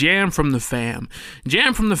by Jam from the Fam.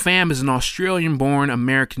 Jam from the Fam is an Australian-born,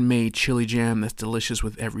 American-made chili jam that's delicious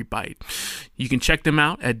with every bite. You can check them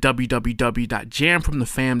out at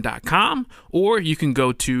www.jamfromthefam.com, or you can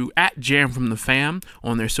go to @jamfromthefam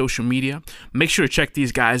on their social media. Make sure to check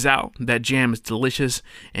these guys out. That jam is delicious,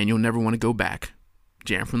 and you'll never want to go back.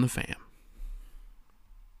 Jam from the Fam.